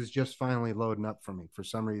DraftKings is just finally loading up for me. For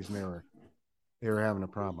some reason, they were having a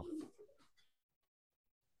problem.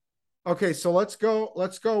 Okay, so let's go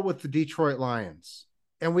with the Detroit Lions,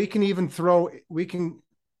 and we can even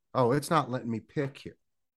Oh, it's not letting me pick here.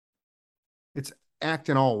 It's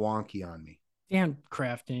acting all wonky on me. Damn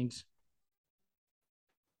Craftings.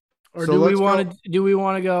 Or So do we let's want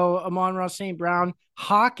go- to go Amon-Ra St. Brown,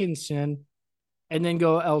 Hawkinson, and then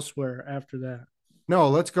go elsewhere after that? No,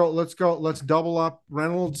 let's go. Let's double up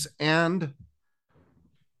Reynolds and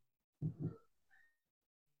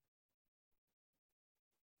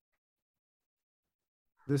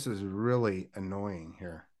this is really annoying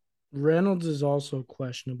here. Reynolds is also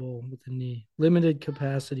questionable with the knee. Limited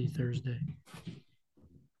capacity Thursday.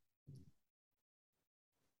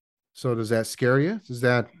 So does that scare you? Does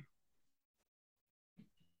that?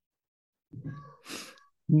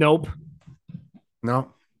 Nope.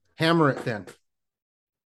 No. Hammer it then.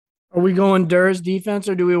 Are we going Durs defense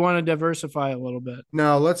or do we want to diversify a little bit?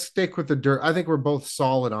 No, let's stick with the dirt. I think we're both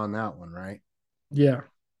solid on that one, right? Yeah.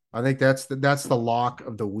 I think that's the lock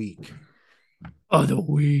of the week. Of the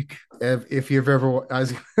week. If you've ever, I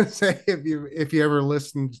was going to say, if you ever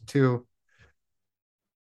listened to.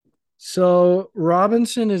 So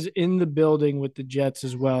Robinson is in the building with the Jets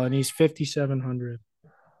as well, and he's 5,700.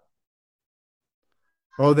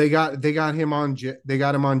 Oh, they got him on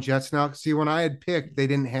Jets now. See, when I had picked, they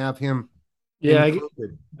didn't have him. Yeah,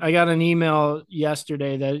 included. I got an email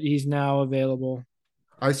yesterday that he's now available.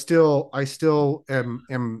 I still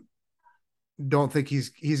am don't think he's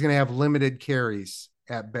going to have limited carries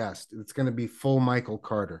at best. It's going to be full Michael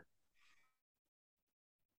Carter.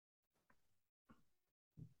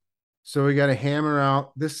 So we got to hammer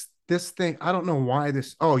out this thing. I don't know why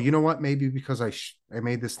this. Oh, you know what? Maybe because I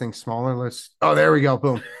made this thing smaller. Oh, there we go.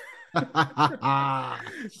 Boom. There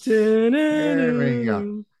we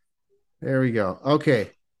go. There we go.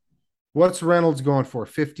 Okay. What's Reynolds going for?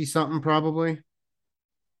 50 something probably.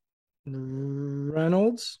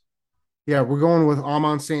 Reynolds? Yeah, we're going with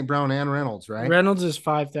Amon St. Brown and Reynolds, right? Reynolds is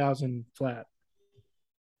 5,000 flat.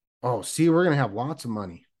 Oh, see, we're going to have lots of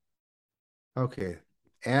money. Okay.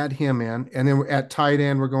 Add him in. And then at tight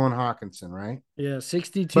end, we're going Hawkinson, right? Yeah,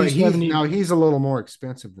 62. But he's a little more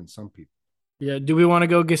expensive than some people. Yeah. Do we want to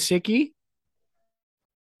go Gesicki?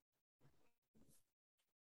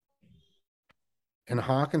 And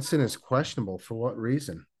Hawkinson is questionable for what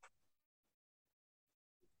reason?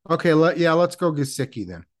 Okay, let's go Gesicki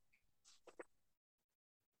then.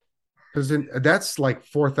 Because that's like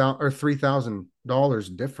 $4,000 or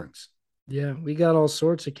 $3,000 difference. Yeah, we got all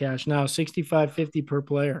sorts of cash now. 65.50 per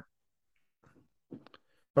player.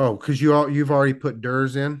 Oh, because you've already put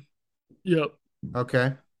Durs in. Yep.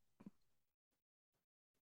 Okay.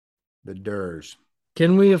 The Durs.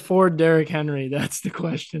 Can we afford Derrick Henry? That's the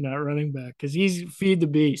question at running back because he's feed the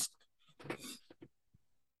beast.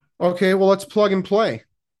 Okay, well, let's plug and play.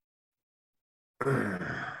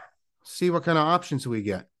 See what kind of options we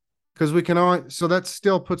get. Because we can so that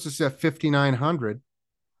still puts us at 5,900.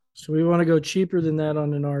 So we want to go cheaper than that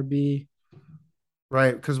on an RB.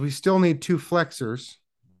 Right, because we still need two flexors.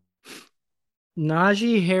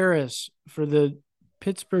 Najee Harris for the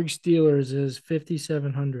Pittsburgh Steelers is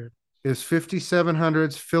 5,700. Is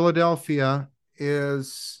 5,700. Philadelphia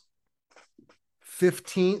is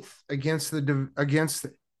 15th against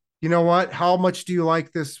the. You know what? How much do you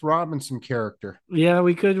like this Robinson character? Yeah,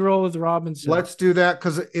 we could roll with Robinson. Let's do that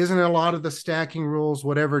because isn't a lot of the stacking rules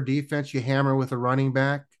whatever defense you hammer with a running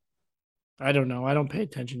back? I don't know. I don't pay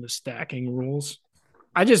attention to stacking rules.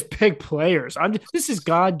 I just pick players. This is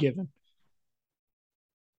God given.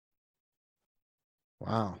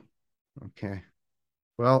 Wow. Okay.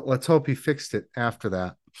 Well, let's hope he fixed it after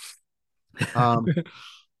that.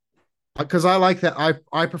 Because I like that.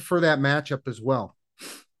 I prefer that matchup as well.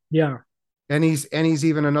 Yeah. And he's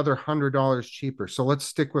even another $100 cheaper. So let's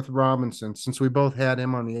stick with Robinson since we both had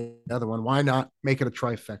him on the other one. Why not make it a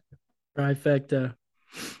trifecta? Trifecta.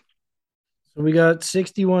 So we got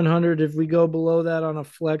 6,100. If we go below that on a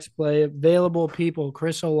flex play, available people,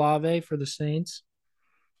 Chris Olave for the Saints.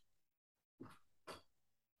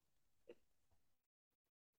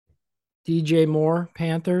 DJ Moore,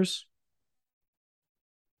 Panthers.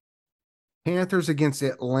 Panthers against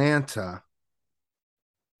Atlanta.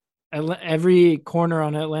 Every corner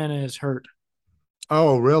on Atlanta is hurt.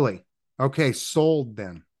 Oh, really? Okay, sold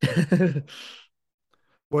then.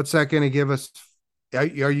 What's that going to give us? Are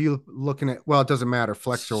you looking at? Well, it doesn't matter.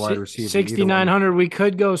 Flex or wide receiver. 6,900. We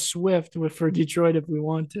could go Swift for Detroit if we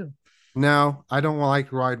want to. No, I don't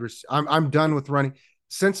like wide receiver. I'm done with running.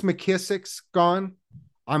 Since McKissick's gone,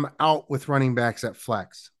 I'm out with running backs at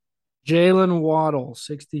flex. Jalen Waddle,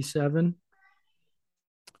 67.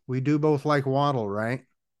 We do both like Waddle, right?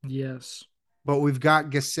 Yes. But we've got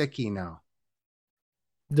Gesicki now.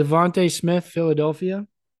 Devontae Smith, Philadelphia.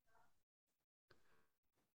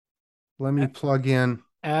 Let me plug in.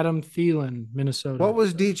 Adam Thielen, Minnesota. What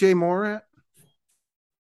was DJ Moore at?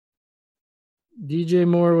 DJ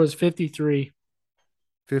Moore was 53.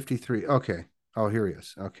 53. Okay. Oh, here he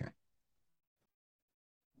is. Okay.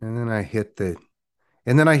 And then I hit the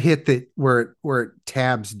where it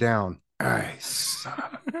tabs down. Nice.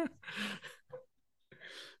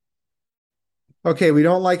 Okay, we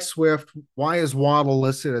don't like Swift. Why is Waddle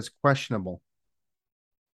listed as questionable?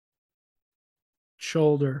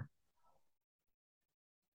 Shoulder.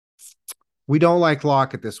 We don't like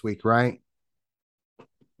Lockett this week, right?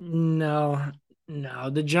 No, no.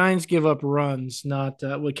 The Giants give up runs, not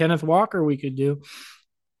with Kenneth Walker. We could do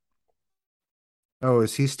Oh,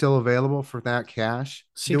 is he still available for that cash?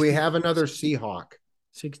 Do we 60 have another Seahawk?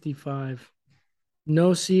 65. No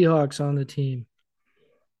Seahawks on the team.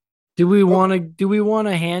 Do we want to? Do we want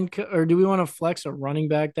to hand or do we want to flex a running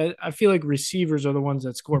back? That I feel like receivers are the ones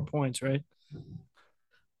that score points, right?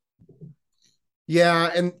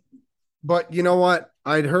 Yeah, but you know what?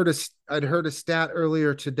 I'd heard a stat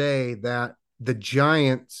earlier today that the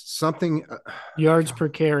Giants something Yards per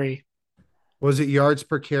carry, was it yards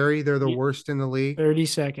per carry? They're the Ye- worst in the league.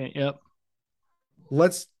 32nd. Yep.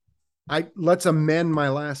 Let's amend my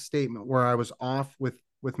last statement where I was off with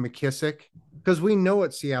McKissick because we know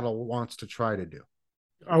what Seattle wants to try to do.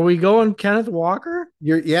 Are we going Kenneth Walker?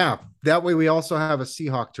 Yeah. That way we also have a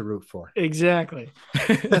Seahawk to root for. Exactly.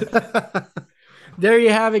 There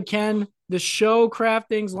you have it, Ken. The show Kraft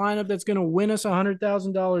Things lineup that's going to win us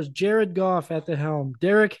 $100,000. Jared Goff at the helm.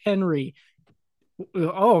 Derrick Henry.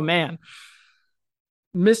 Oh, man.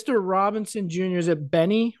 Mr. Robinson Jr. Is it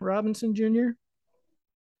Benny Robinson Jr.?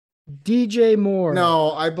 DJ Moore.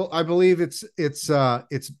 No, I believe it's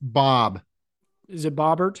Bob. Is it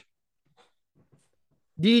Bobbert?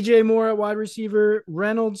 DJ Moore at wide receiver.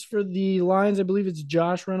 Reynolds for the Lions. I believe it's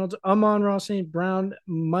Josh Reynolds. Amon-Ra St. Brown.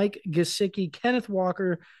 Mike Gesicki. Kenneth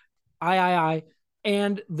Walker.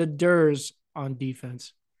 And the Durs on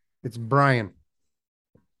defense. It's Brian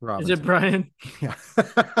Robinson. Is it Brian? Yeah.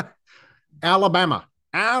 Alabama,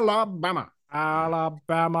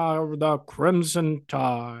 the Crimson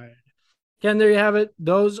Tide. Ken, there you have it.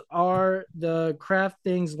 Those are the Kraft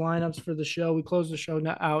Things lineups for the show. We close the show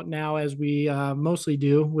out now, as we mostly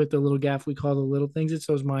do, with the little gaff we call the little things. It's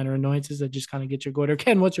those minor annoyances that just kind of get your goiter.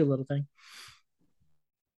 Ken, what's your little thing?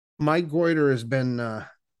 My goiter has been.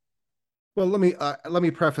 Well, let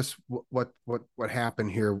me preface what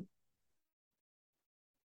happened here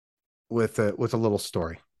with a little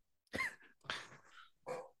story.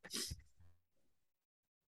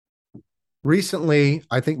 Recently,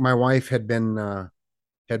 I think my wife had been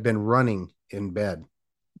running in bed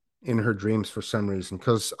in her dreams for some reason,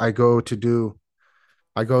 because I go to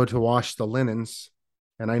wash the linens,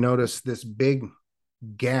 and I notice this big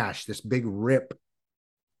gash, this big rip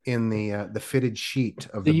in the fitted sheet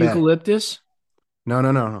of the bed. Eucalyptus? No.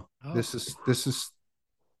 Oh. This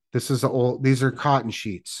is old. These are cotton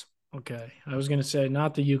sheets. Okay, I was gonna say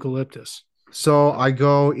not the eucalyptus. So I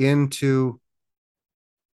go into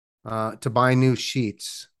to buy new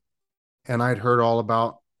sheets, and I'd heard all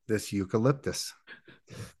about this eucalyptus.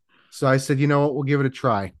 So I said, you know what, we'll give it a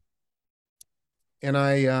try. And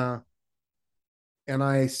I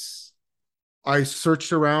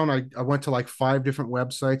searched around. I went to like 5 different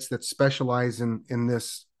websites that specialize in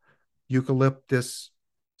this eucalyptus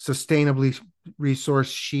sustainably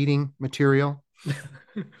resourced sheeting material,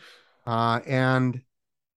 and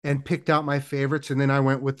picked out my favorites. And then I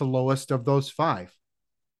went with the lowest of those 5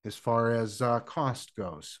 as far as cost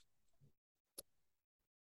goes.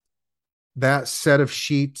 That set of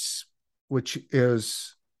sheets, which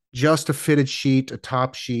is just a fitted sheet, a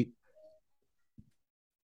top sheet,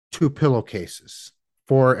 2 pillowcases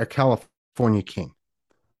for a California king,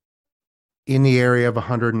 in the area of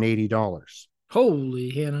 $180. Holy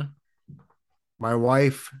Hannah. My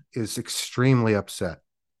wife is extremely upset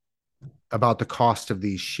about the cost of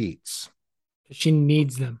these sheets. She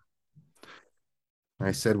needs them.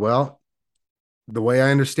 I said, well, the way I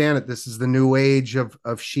understand it, this is the new age of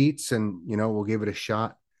sheets, and we'll give it a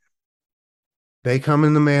shot. They come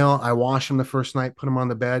in the mail. I wash them the first night, put them on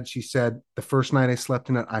the bed. She said, the first night I slept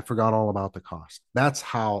in it, I forgot all about the cost. That's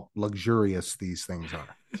how luxurious these things are.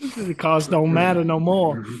 The cost don't matter no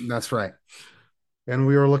more. That's right. And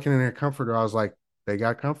we were looking in a comforter. I was like, they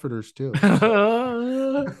got comforters too.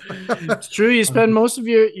 It's true. You spend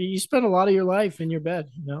you spend a lot of your life in your bed,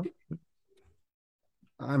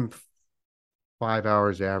 I'm 5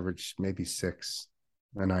 hours average, maybe 6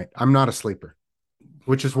 a night. I'm not a sleeper,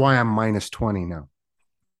 which is why I'm minus 20 now.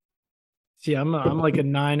 See, I'm like a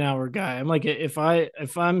 9-hour guy. I'm like,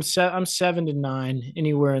 I'm 7 to 9,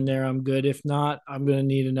 anywhere in there, I'm good. If not, I'm gonna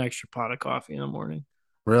need an extra pot of coffee in the morning.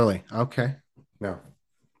 Really? Okay. No,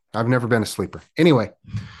 I've never been a sleeper. Anyway,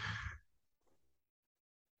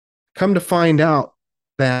 come to find out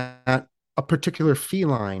that a particular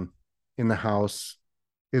feline in the house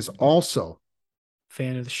is also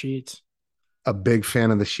fan of the sheets. A big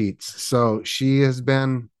fan of the sheets. So she has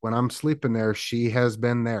been, when I'm sleeping there, she has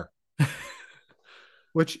been there.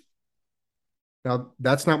 Which, now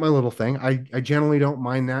that's not my little thing. I generally don't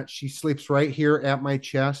mind that. She sleeps right here at my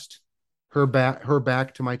chest, her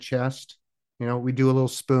back to my chest. We do a little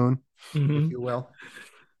spoon, if Mhm. you will.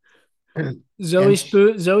 Zoe And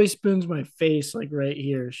spoon Zoe spoons my face like right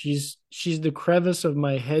here. She's the crevice of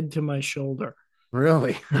my head to my shoulder.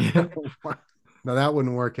 really, Yeah. no, that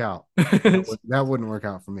wouldn't work out. That wouldn't work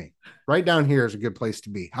out for me. Right down here is a good place to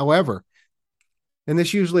be. However, and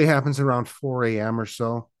this usually happens around 4 a.m. or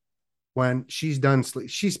so when she's done sleep.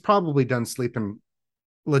 She's probably done sleeping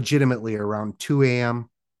legitimately around 2 a.m.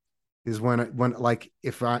 is when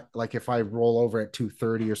if I roll over at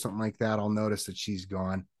 2:30 or something like that, I'll notice that she's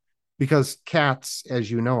gone because cats,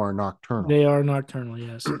 as you know, are nocturnal. They are nocturnal,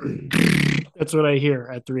 yes. That's what I hear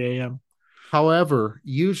at 3 a.m. However,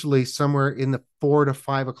 usually somewhere in the 4 to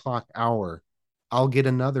 5 o'clock hour, I'll get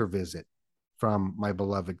another visit from my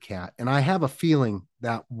beloved cat. And I have a feeling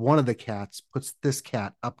that one of the cats puts this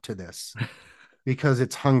cat up to this because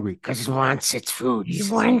it's hungry, because it wants its food. He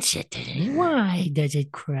wants it. Why does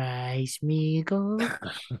it cry, Smeagol?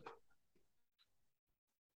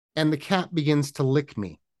 And the cat begins to lick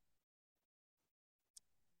me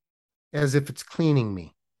as if it's cleaning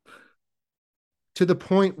me to the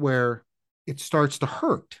point where it starts to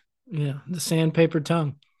hurt. Yeah, the sandpaper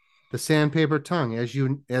tongue. The sandpaper tongue, as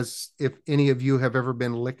if any of you have ever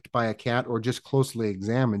been licked by a cat or just closely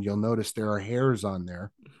examined, you'll notice there are hairs on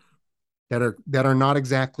there that are not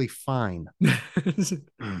exactly fine.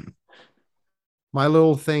 My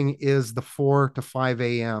little thing is the 4 to 5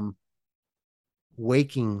 a.m.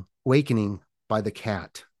 wakening by the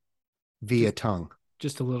cat via tongue.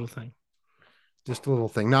 Just a little thing. Just a little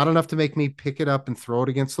thing. Not enough to make me pick it up and throw it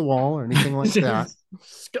against the wall or anything like that.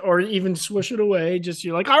 Or even swish it away. Just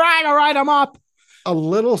you're like, all right, I'm up. A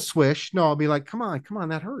little swish. No, I'll be like, come on,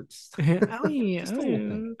 that hurts. Just a little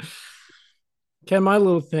thing. Ken, my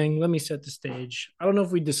little thing, let me set the stage. I don't know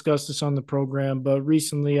if we discussed this on the program, but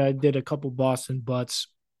recently I did a couple Boston butts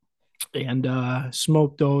and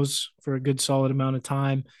smoked those for a good solid amount of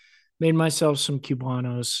time. Made myself some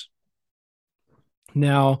Cubanos.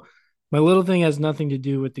 Now, my little thing has nothing to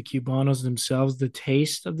do with the Cubanos themselves. The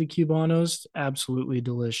taste of the Cubanos, absolutely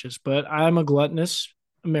delicious. But I'm a gluttonous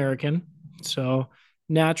American. So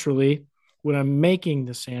naturally, when I'm making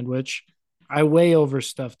the sandwich, I way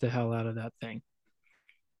overstuff the hell out of that thing.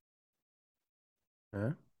 Huh?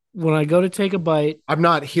 When I go to take a bite, I'm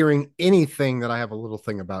not hearing anything that I have a little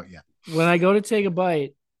thing about yet. when I go to take a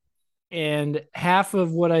bite, and half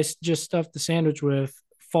of what I just stuffed the sandwich with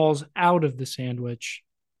falls out of the sandwich.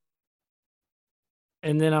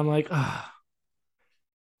 And then I'm like, ah.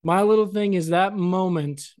 My little thing is that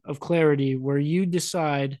moment of clarity where you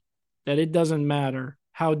decide that it doesn't matter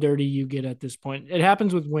how dirty you get at this point. It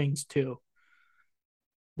happens with wings too.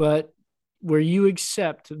 But where you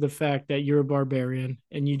accept the fact that you're a barbarian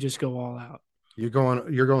and you just go all out. You're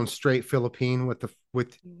going straight Philippine with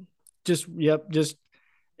Just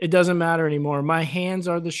it doesn't matter anymore. My hands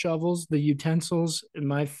are the shovels, the utensils, and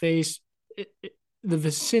my face. The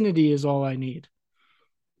vicinity is all I need.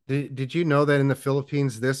 Did you know that in the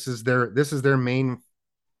Philippines this is their main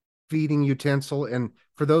feeding utensil? And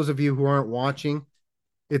for those of you who aren't watching,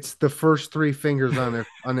 it's the first three fingers on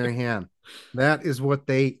their hand. That is what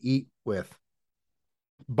they eat with.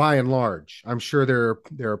 By and large, I'm sure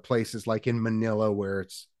there are places like in Manila where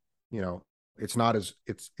it's it's not as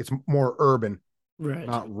it's more urban, Right.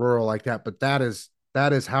 not rural like that. But that is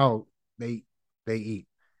how they eat.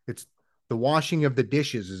 It's the washing of the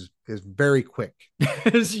dishes is very quick.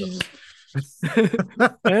 And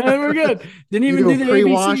we're good. Didn't even do the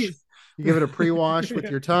pre-wash. ABCs. You give it a pre-wash with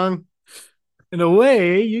your tongue. And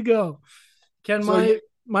away you go. Ken, So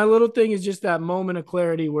my little thing is just that moment of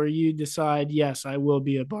clarity where you decide, yes, I will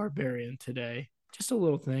be a barbarian today. Just a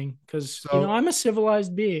little thing, because I'm a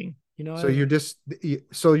civilized being. So your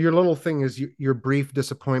little thing is your brief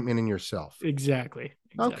disappointment in yourself. Exactly.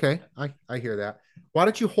 Okay, I hear that. Why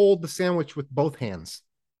don't you hold the sandwich with both hands?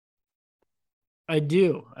 I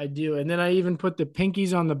do, and then I even put the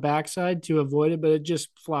pinkies on the backside to avoid it, but it just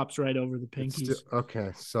flops right over the pinkies.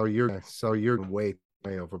 Okay, so you're way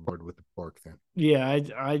overboard with the pork then. Yeah,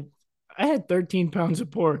 I had 13 pounds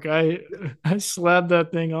of pork. I slapped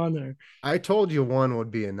that thing on there. I told you one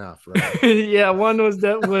would be enough, right? Yeah, one would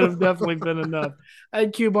have definitely been enough. I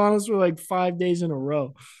had Cubanos for like 5 days in a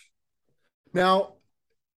row. Now,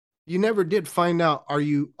 you never did find out. Are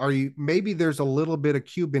you maybe there's a little bit of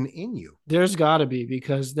Cuban in you? There's got to be,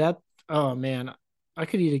 because oh man, I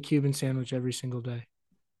could eat a Cuban sandwich every single day.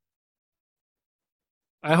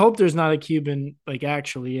 I hope there's not a Cuban like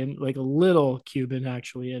a little Cuban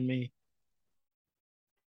actually in me.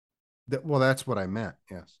 Well, that's what I meant.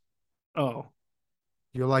 Yes. Oh,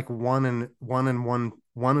 you're like one and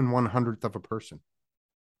one hundredth of a person.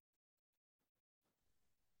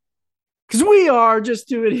 Because we are just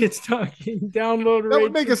two idiots talking. Download, That rate,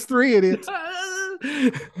 would make us 3 idiots.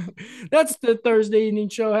 That's the Thursday evening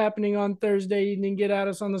show happening on Thursday evening. Get at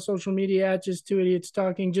us on the social media at Just Two Idiots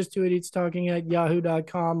Talking, Just Two Idiots Talking at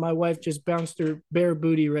yahoo.com. My wife just bounced her bare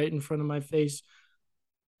booty right in front of my face.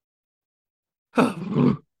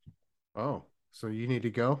 Oh, so you need to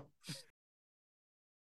go?